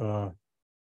is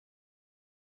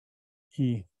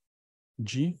EG.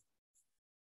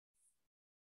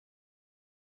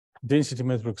 Density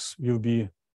matrix will be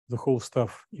the whole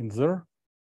stuff in there.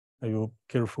 I will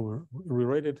carefully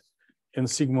rewrite it. And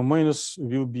sigma minus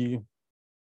will be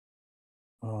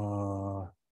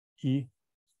EG.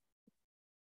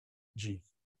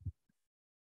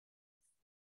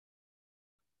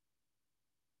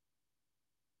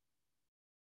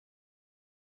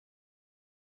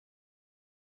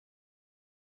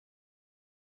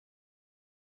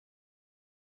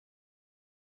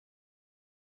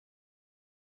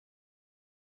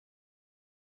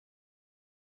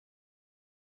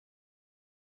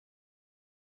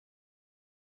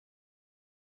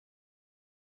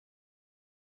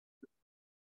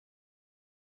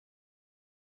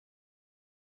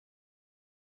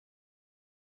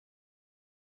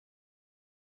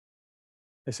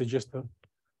 I suggest a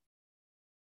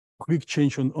quick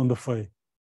change on the fly.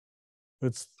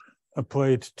 Let's apply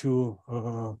it to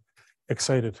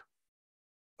excited.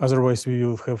 Otherwise, we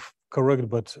will have correct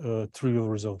but trivial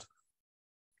result.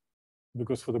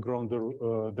 because for the ground there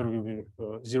will be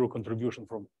zero contribution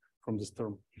from this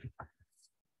term.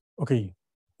 Okay,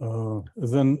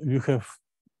 then you have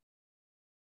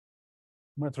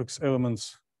matrix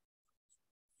elements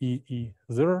EE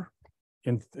there,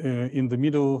 and in the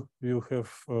middle you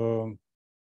have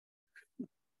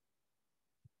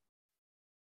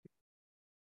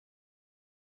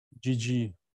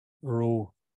GG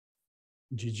row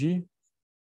GG,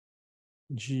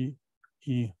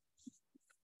 GE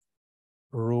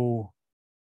row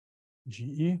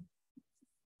GE,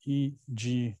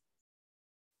 EG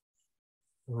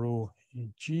row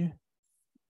EG,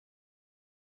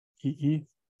 EE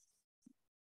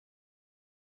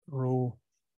row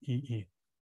EE.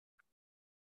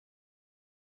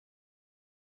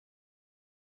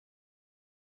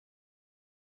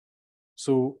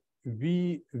 So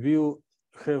we will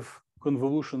have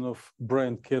convolution of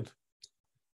Bryant-Cat.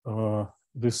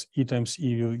 This E times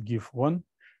E will give 1.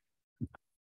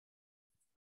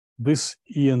 This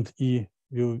E and E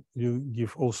will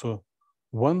give also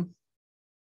 1.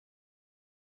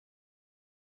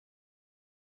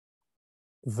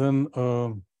 Then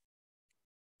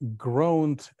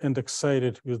ground and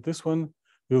excited with this one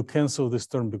will cancel this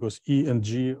term because E and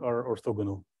G are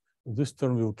orthogonal. This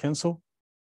term will cancel.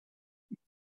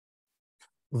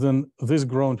 Then this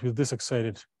ground with this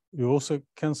excited will also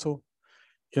cancel.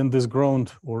 And this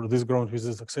ground or this ground with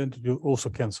this excited will also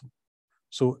cancel.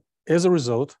 So as a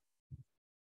result,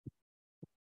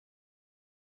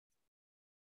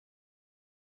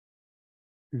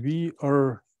 we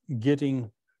are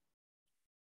getting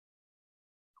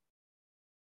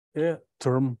a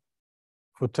term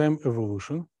for time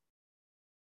evolution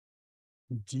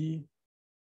d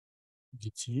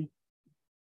dt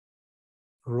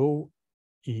rho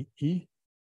EE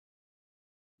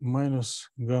minus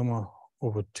gamma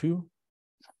over 2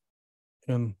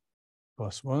 n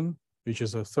plus 1, which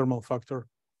is a thermal factor.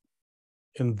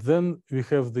 And then we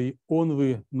have the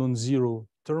only non-zero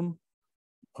term,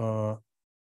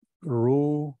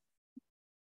 rho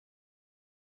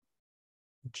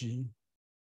G.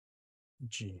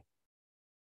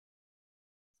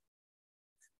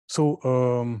 So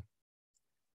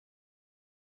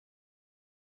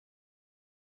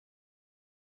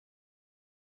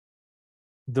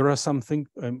there are something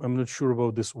I'm not sure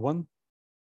about this one.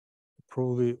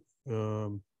 Probably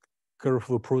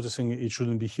careful processing it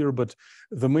shouldn't be here, but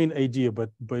the main idea, but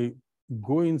by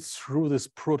going through this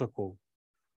protocol,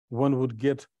 one would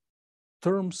get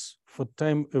terms for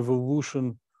time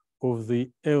evolution of the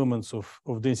elements of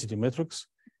density matrix,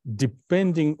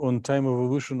 depending on time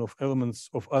evolution of elements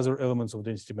of other elements of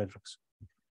density matrix.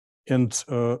 And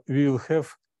we will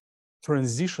have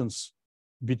transitions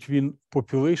between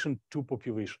population to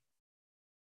population.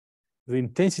 The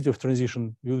intensity of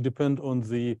transition will depend on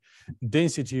the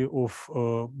density of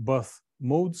bath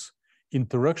modes,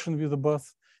 interaction with the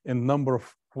bath, and number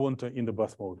of quanta in the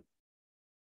bath mode.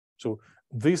 So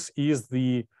this is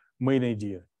the main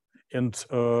idea. And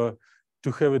to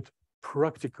have it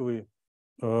practically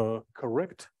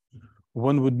correct,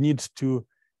 one would need to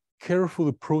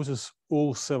carefully process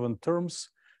all 7 terms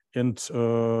and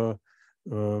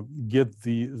get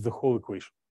the whole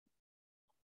equation.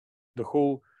 The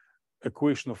whole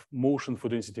equation of motion for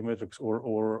density matrix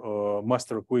or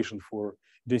master equation for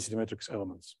density matrix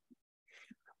elements.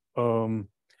 In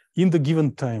the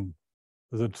given time,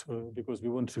 that because we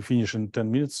want to finish in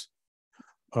 10 minutes,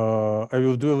 I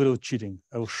will do a little cheating.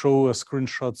 I'll show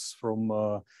screenshots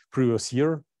from previous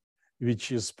year,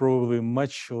 which is probably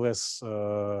much less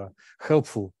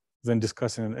helpful than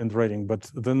discussing and writing,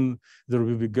 but then there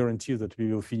will be guarantee that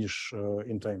we will finish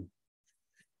in time.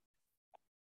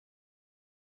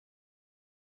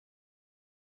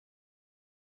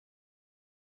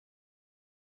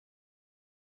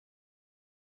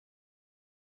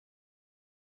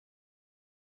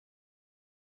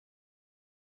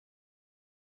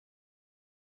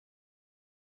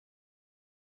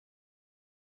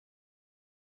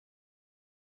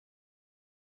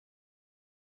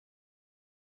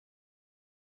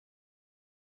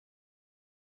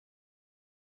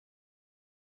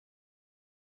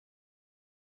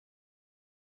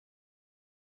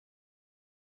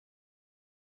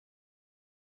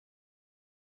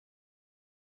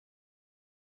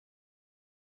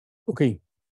 Okay,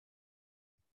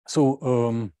 so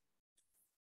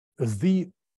let's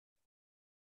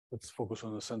focus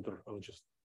on the center. I'll just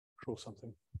show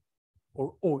something.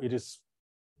 Or it is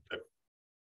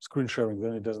screen sharing,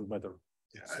 then it doesn't matter.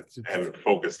 Yeah, I have it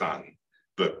focused on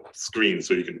the screen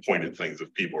so you can point at things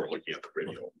if people are looking at the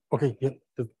video. Okay, yeah,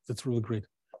 that's really great.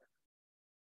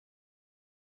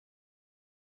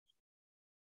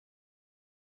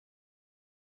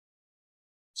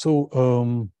 So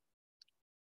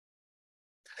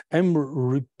I'm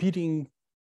repeating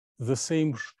the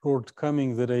same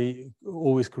shortcoming that I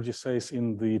always criticize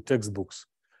in the textbooks.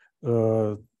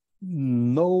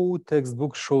 No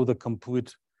textbooks show the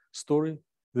complete story.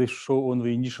 They show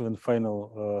only initial and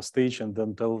final stage, and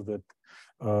then tell that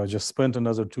just spend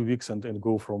another 2 weeks and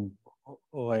go from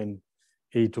line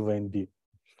A to line B.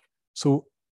 So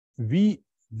we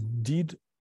did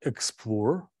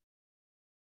explore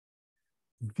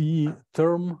the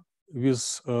term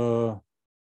with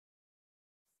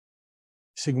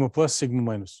sigma plus, sigma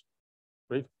minus,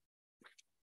 right?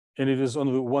 And it is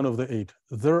only one of the 8.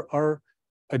 There are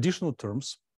additional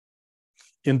terms.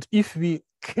 And if we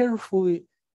carefully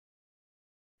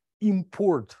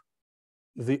import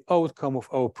the outcome of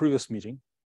our previous meeting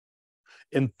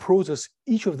and process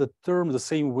each of the terms the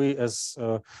same way as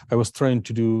I was trying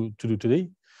to do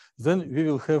today, then we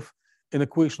will have an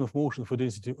equation of motion for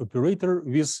density operator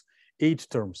with 8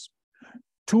 terms.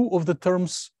 2 of the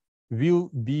terms will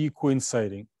be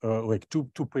coinciding, like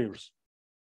two pairs.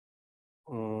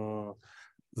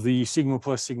 The sigma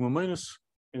plus, sigma minus,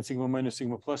 and sigma minus,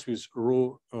 sigma plus with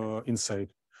rho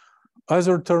inside.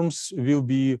 Other terms will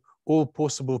be all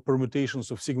possible permutations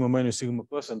of sigma minus, sigma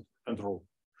plus, and rho.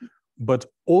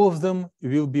 But all of them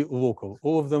will be local.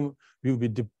 All of them will be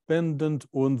dependent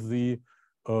on the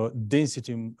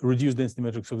reduced density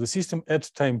matrix of the system at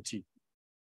time t.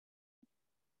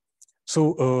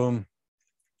 So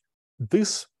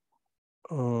this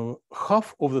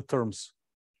half of the terms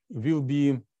will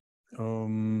be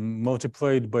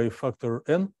multiplied by factor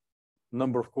n,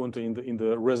 number of quanta in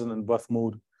the resonant bath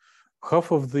mode.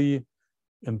 Half of the,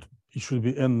 and it should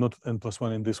be n, not n plus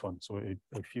 1 in this one. So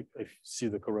I see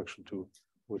the correction to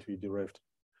what we derived.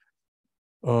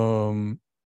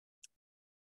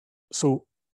 So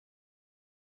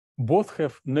both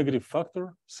have negative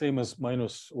factor, same as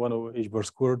minus 1 over h bar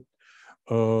squared.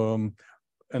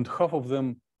 And half of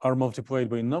them are multiplied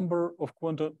by number of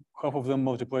quanta, half of them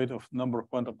multiplied of number of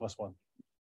quanta plus 1.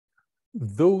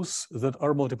 Those that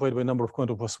are multiplied by number of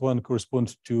quanta plus 1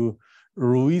 correspond to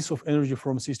release of energy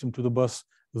from system to the bus.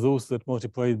 Those that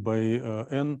multiplied by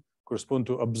n correspond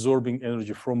to absorbing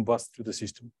energy from bus to the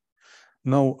system.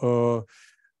 Now,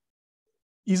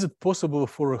 is it possible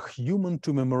for a human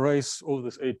to memorize all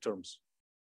these 8 terms?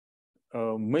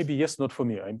 Maybe yes, not for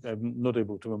me. I'm not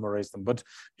able to memorize them, but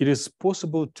it is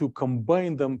possible to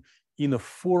combine them in a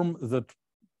form that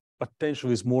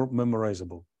potentially is more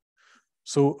memorizable.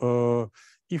 So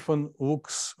if one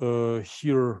looks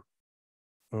here,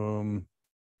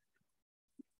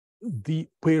 the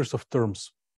pairs of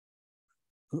terms,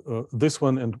 this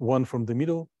one and one from the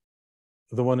middle,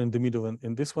 the one in the middle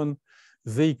and this one,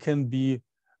 they can be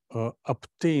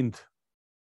obtained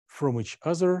from each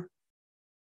other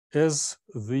as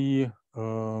the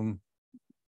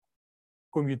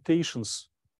commutations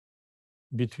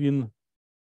between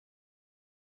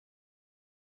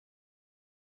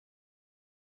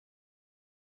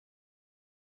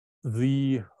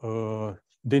the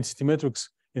density matrix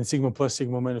and sigma plus,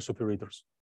 sigma minus operators.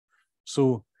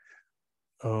 So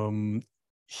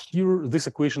here, this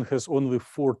equation has only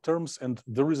 4 terms, and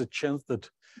there is a chance that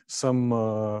some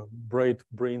bright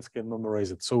brains can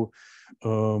memorize it. So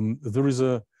there is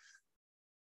a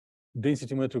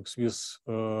density matrix with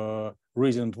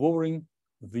raising and lowering.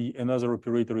 The another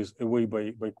operator is away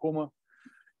by comma,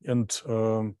 and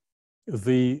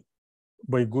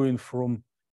by going from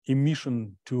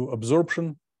emission to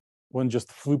absorption, one just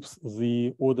flips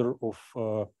the order of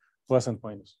plus and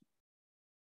minus.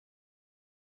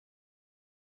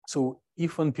 So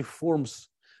if one performs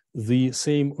the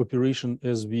same operation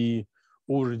as we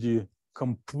already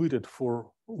completed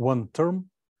for one term,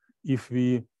 if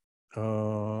we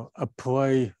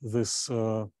apply this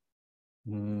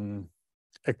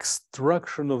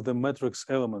extraction of the matrix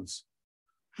elements,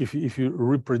 if you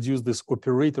reproduce this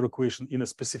operator equation in a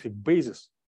specific basis,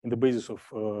 in the basis of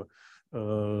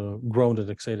grounded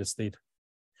excited state,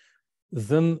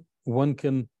 then one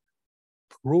can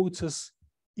process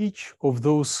each of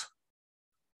those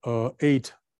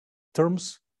 8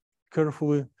 terms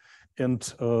carefully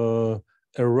and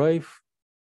arrive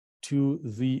to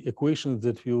the equation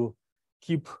that will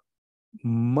keep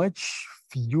much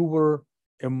fewer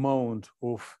amount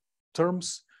of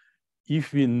terms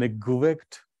if we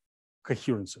neglect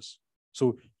coherences.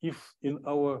 So if in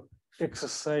our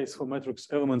exercise for matrix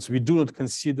elements, we do not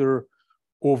consider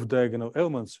off-diagonal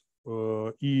elements,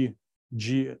 E,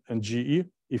 G, and GE,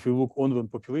 if we look only on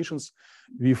populations,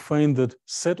 we find that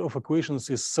set of equations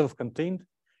is self-contained.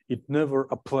 It never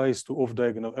applies to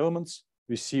off-diagonal elements.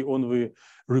 We see only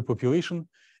repopulation,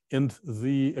 and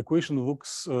the equation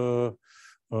looks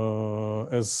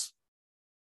as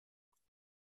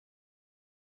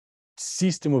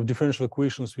system of differential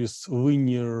equations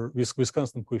with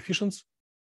constant coefficients,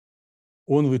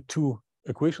 only two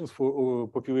equations for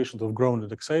populations of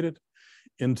grounded excited,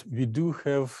 and we do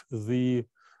have the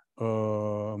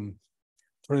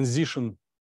transition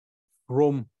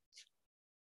from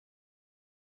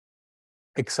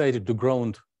excited to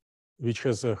ground, which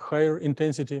has a higher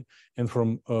intensity, and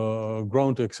from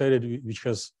ground to excited, which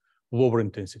has lower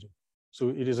intensity. So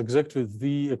it is exactly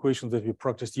the equation that we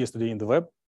practiced yesterday in the lab.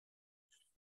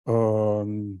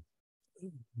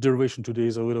 Derivation today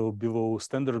is a little below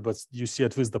standard, but you see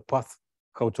at least the path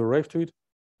how to arrive to it,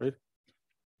 right?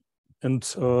 And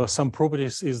some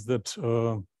properties is that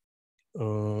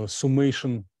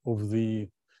summation of the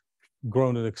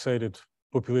grounded excited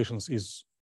populations is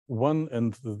 1,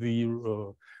 and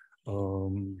the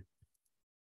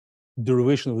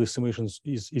derivation of the summations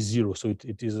is 0. So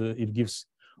it gives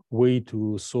way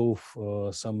to solve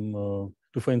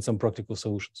to find some practical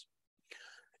solutions.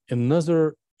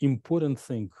 Another important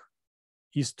thing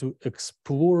is to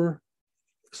explore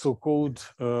so-called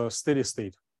steady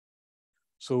state.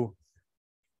 So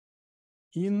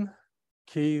in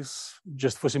case,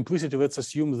 just for simplicity, let's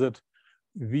assume that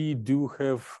we do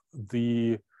have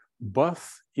the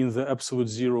bath in the absolute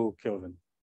 0 Kelvin.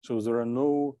 So there are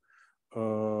no,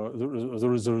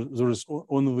 there is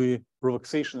only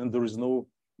relaxation, and there is no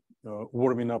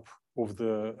warming up of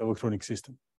the electronic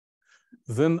system.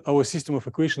 Then our system of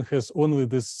equation has only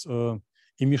this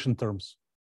emission terms,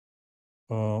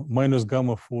 minus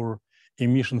gamma for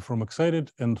emission from excited,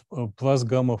 and plus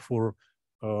gamma for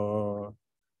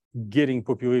getting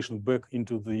population back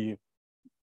into the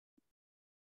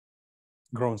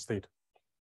ground state.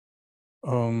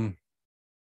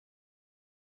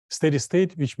 Steady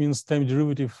state, which means time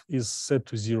derivative is set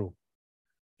to 0.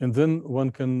 And then one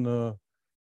can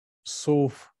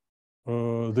solve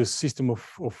this system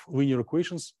of linear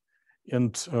equations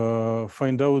and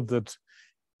find out that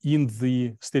in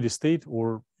the steady state,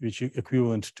 or which is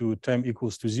equivalent to time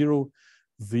equals to 0,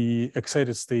 the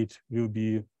excited state will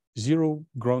be 0,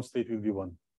 ground state will be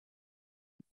 1.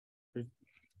 Okay.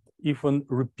 If one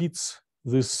repeats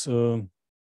this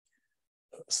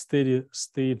steady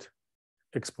state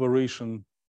exploration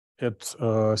at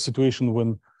a situation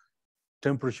when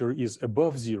temperature is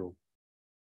above 0,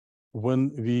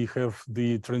 when we have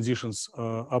the transitions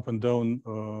up and down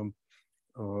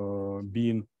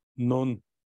being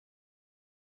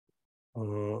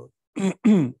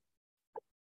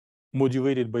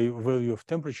modulated by value of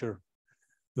temperature,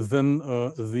 then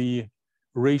the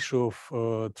ratio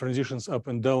of transitions up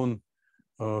and down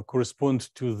correspond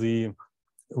to the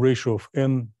ratio of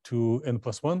n to n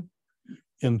plus 1,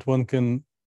 and one can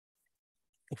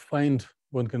find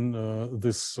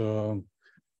this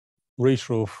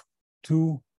ratio of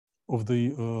 2 of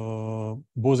the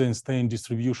Bose-Einstein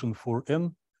distribution for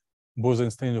n,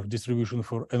 Bose-Einstein of distribution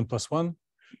for n plus 1.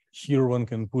 Here one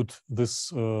can put this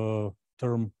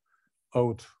term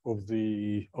out of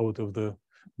the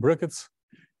brackets,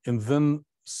 and then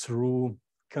through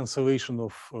cancellation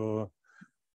of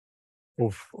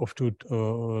two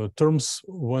terms,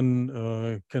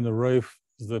 one can arrive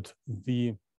that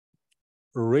the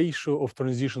ratio of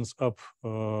transitions up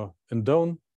and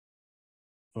down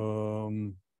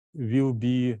will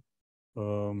be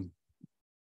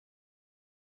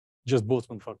just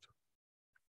Boltzmann factor.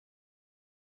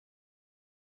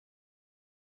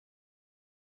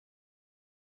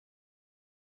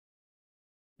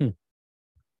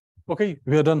 Okay,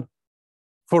 we are done.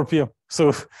 4 p.m.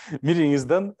 So meeting is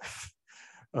done.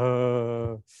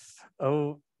 I'll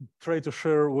try to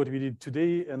share what we did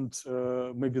today and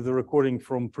maybe the recording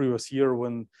from previous year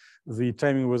when the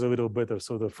timing was a little better.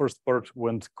 So the first part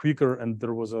went quicker and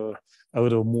there was a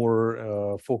little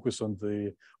more focus on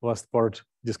the last part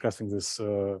discussing this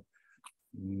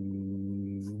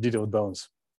detailed balance.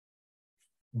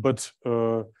 But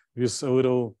with a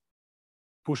little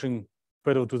pushing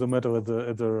pedal to the metal at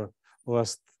the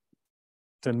last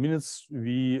 10 minutes,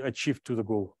 we achieved to the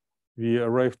goal. We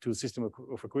arrived to a system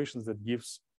of equations that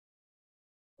gives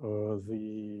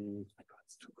the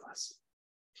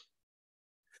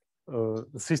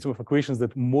system of equations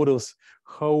that models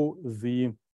how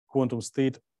the quantum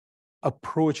state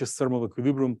approaches thermal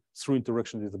equilibrium through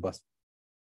interaction with the bath.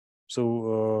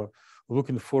 So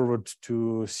looking forward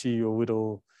to see your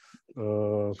little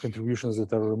contributions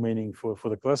that are remaining for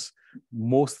the class,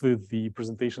 mostly the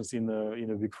presentations in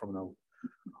a week from now.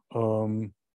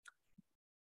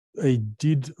 I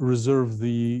did reserve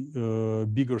the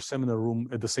bigger seminar room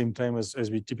at the same time as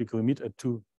we typically meet at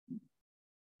 2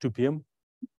 p.m.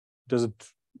 Does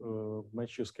it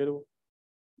match your schedule?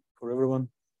 for everyone.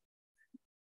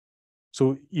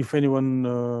 So if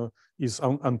anyone is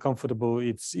uncomfortable,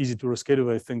 it's easy to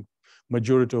reschedule. I think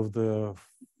majority of the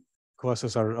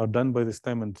classes are done by this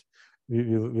time, and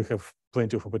we have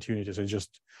plenty of opportunities. I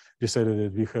just decided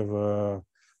that we have a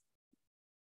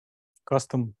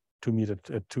custom to meet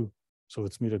at 2. So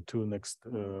let's meet at 2 next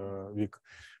week.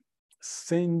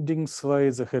 Sending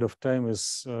slides ahead of time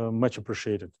is much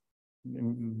appreciated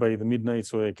by the midnight,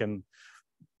 so I can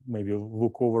maybe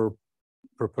look over,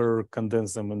 prepare,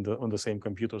 condense them on the same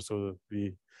computer so that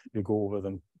we go over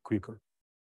them quicker.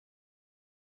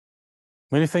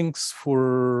 Many thanks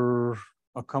for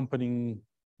accompanying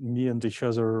me and each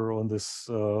other on this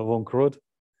long road.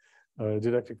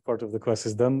 Didactic part of the class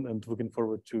is done, and looking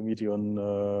forward to meet you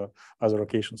on other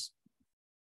occasions.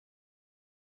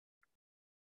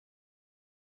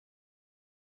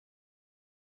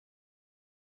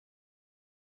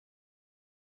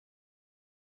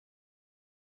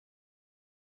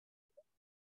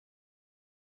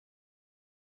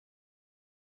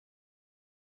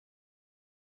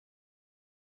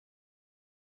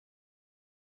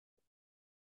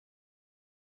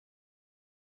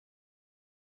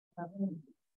 I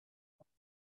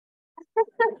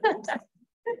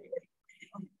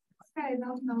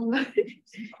don't know.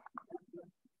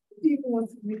 People want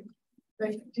to be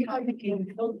like, do you have the game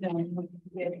built down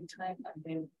every time and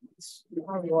then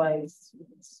otherwise?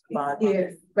 Yes,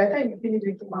 by the time you finish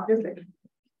drinking, just like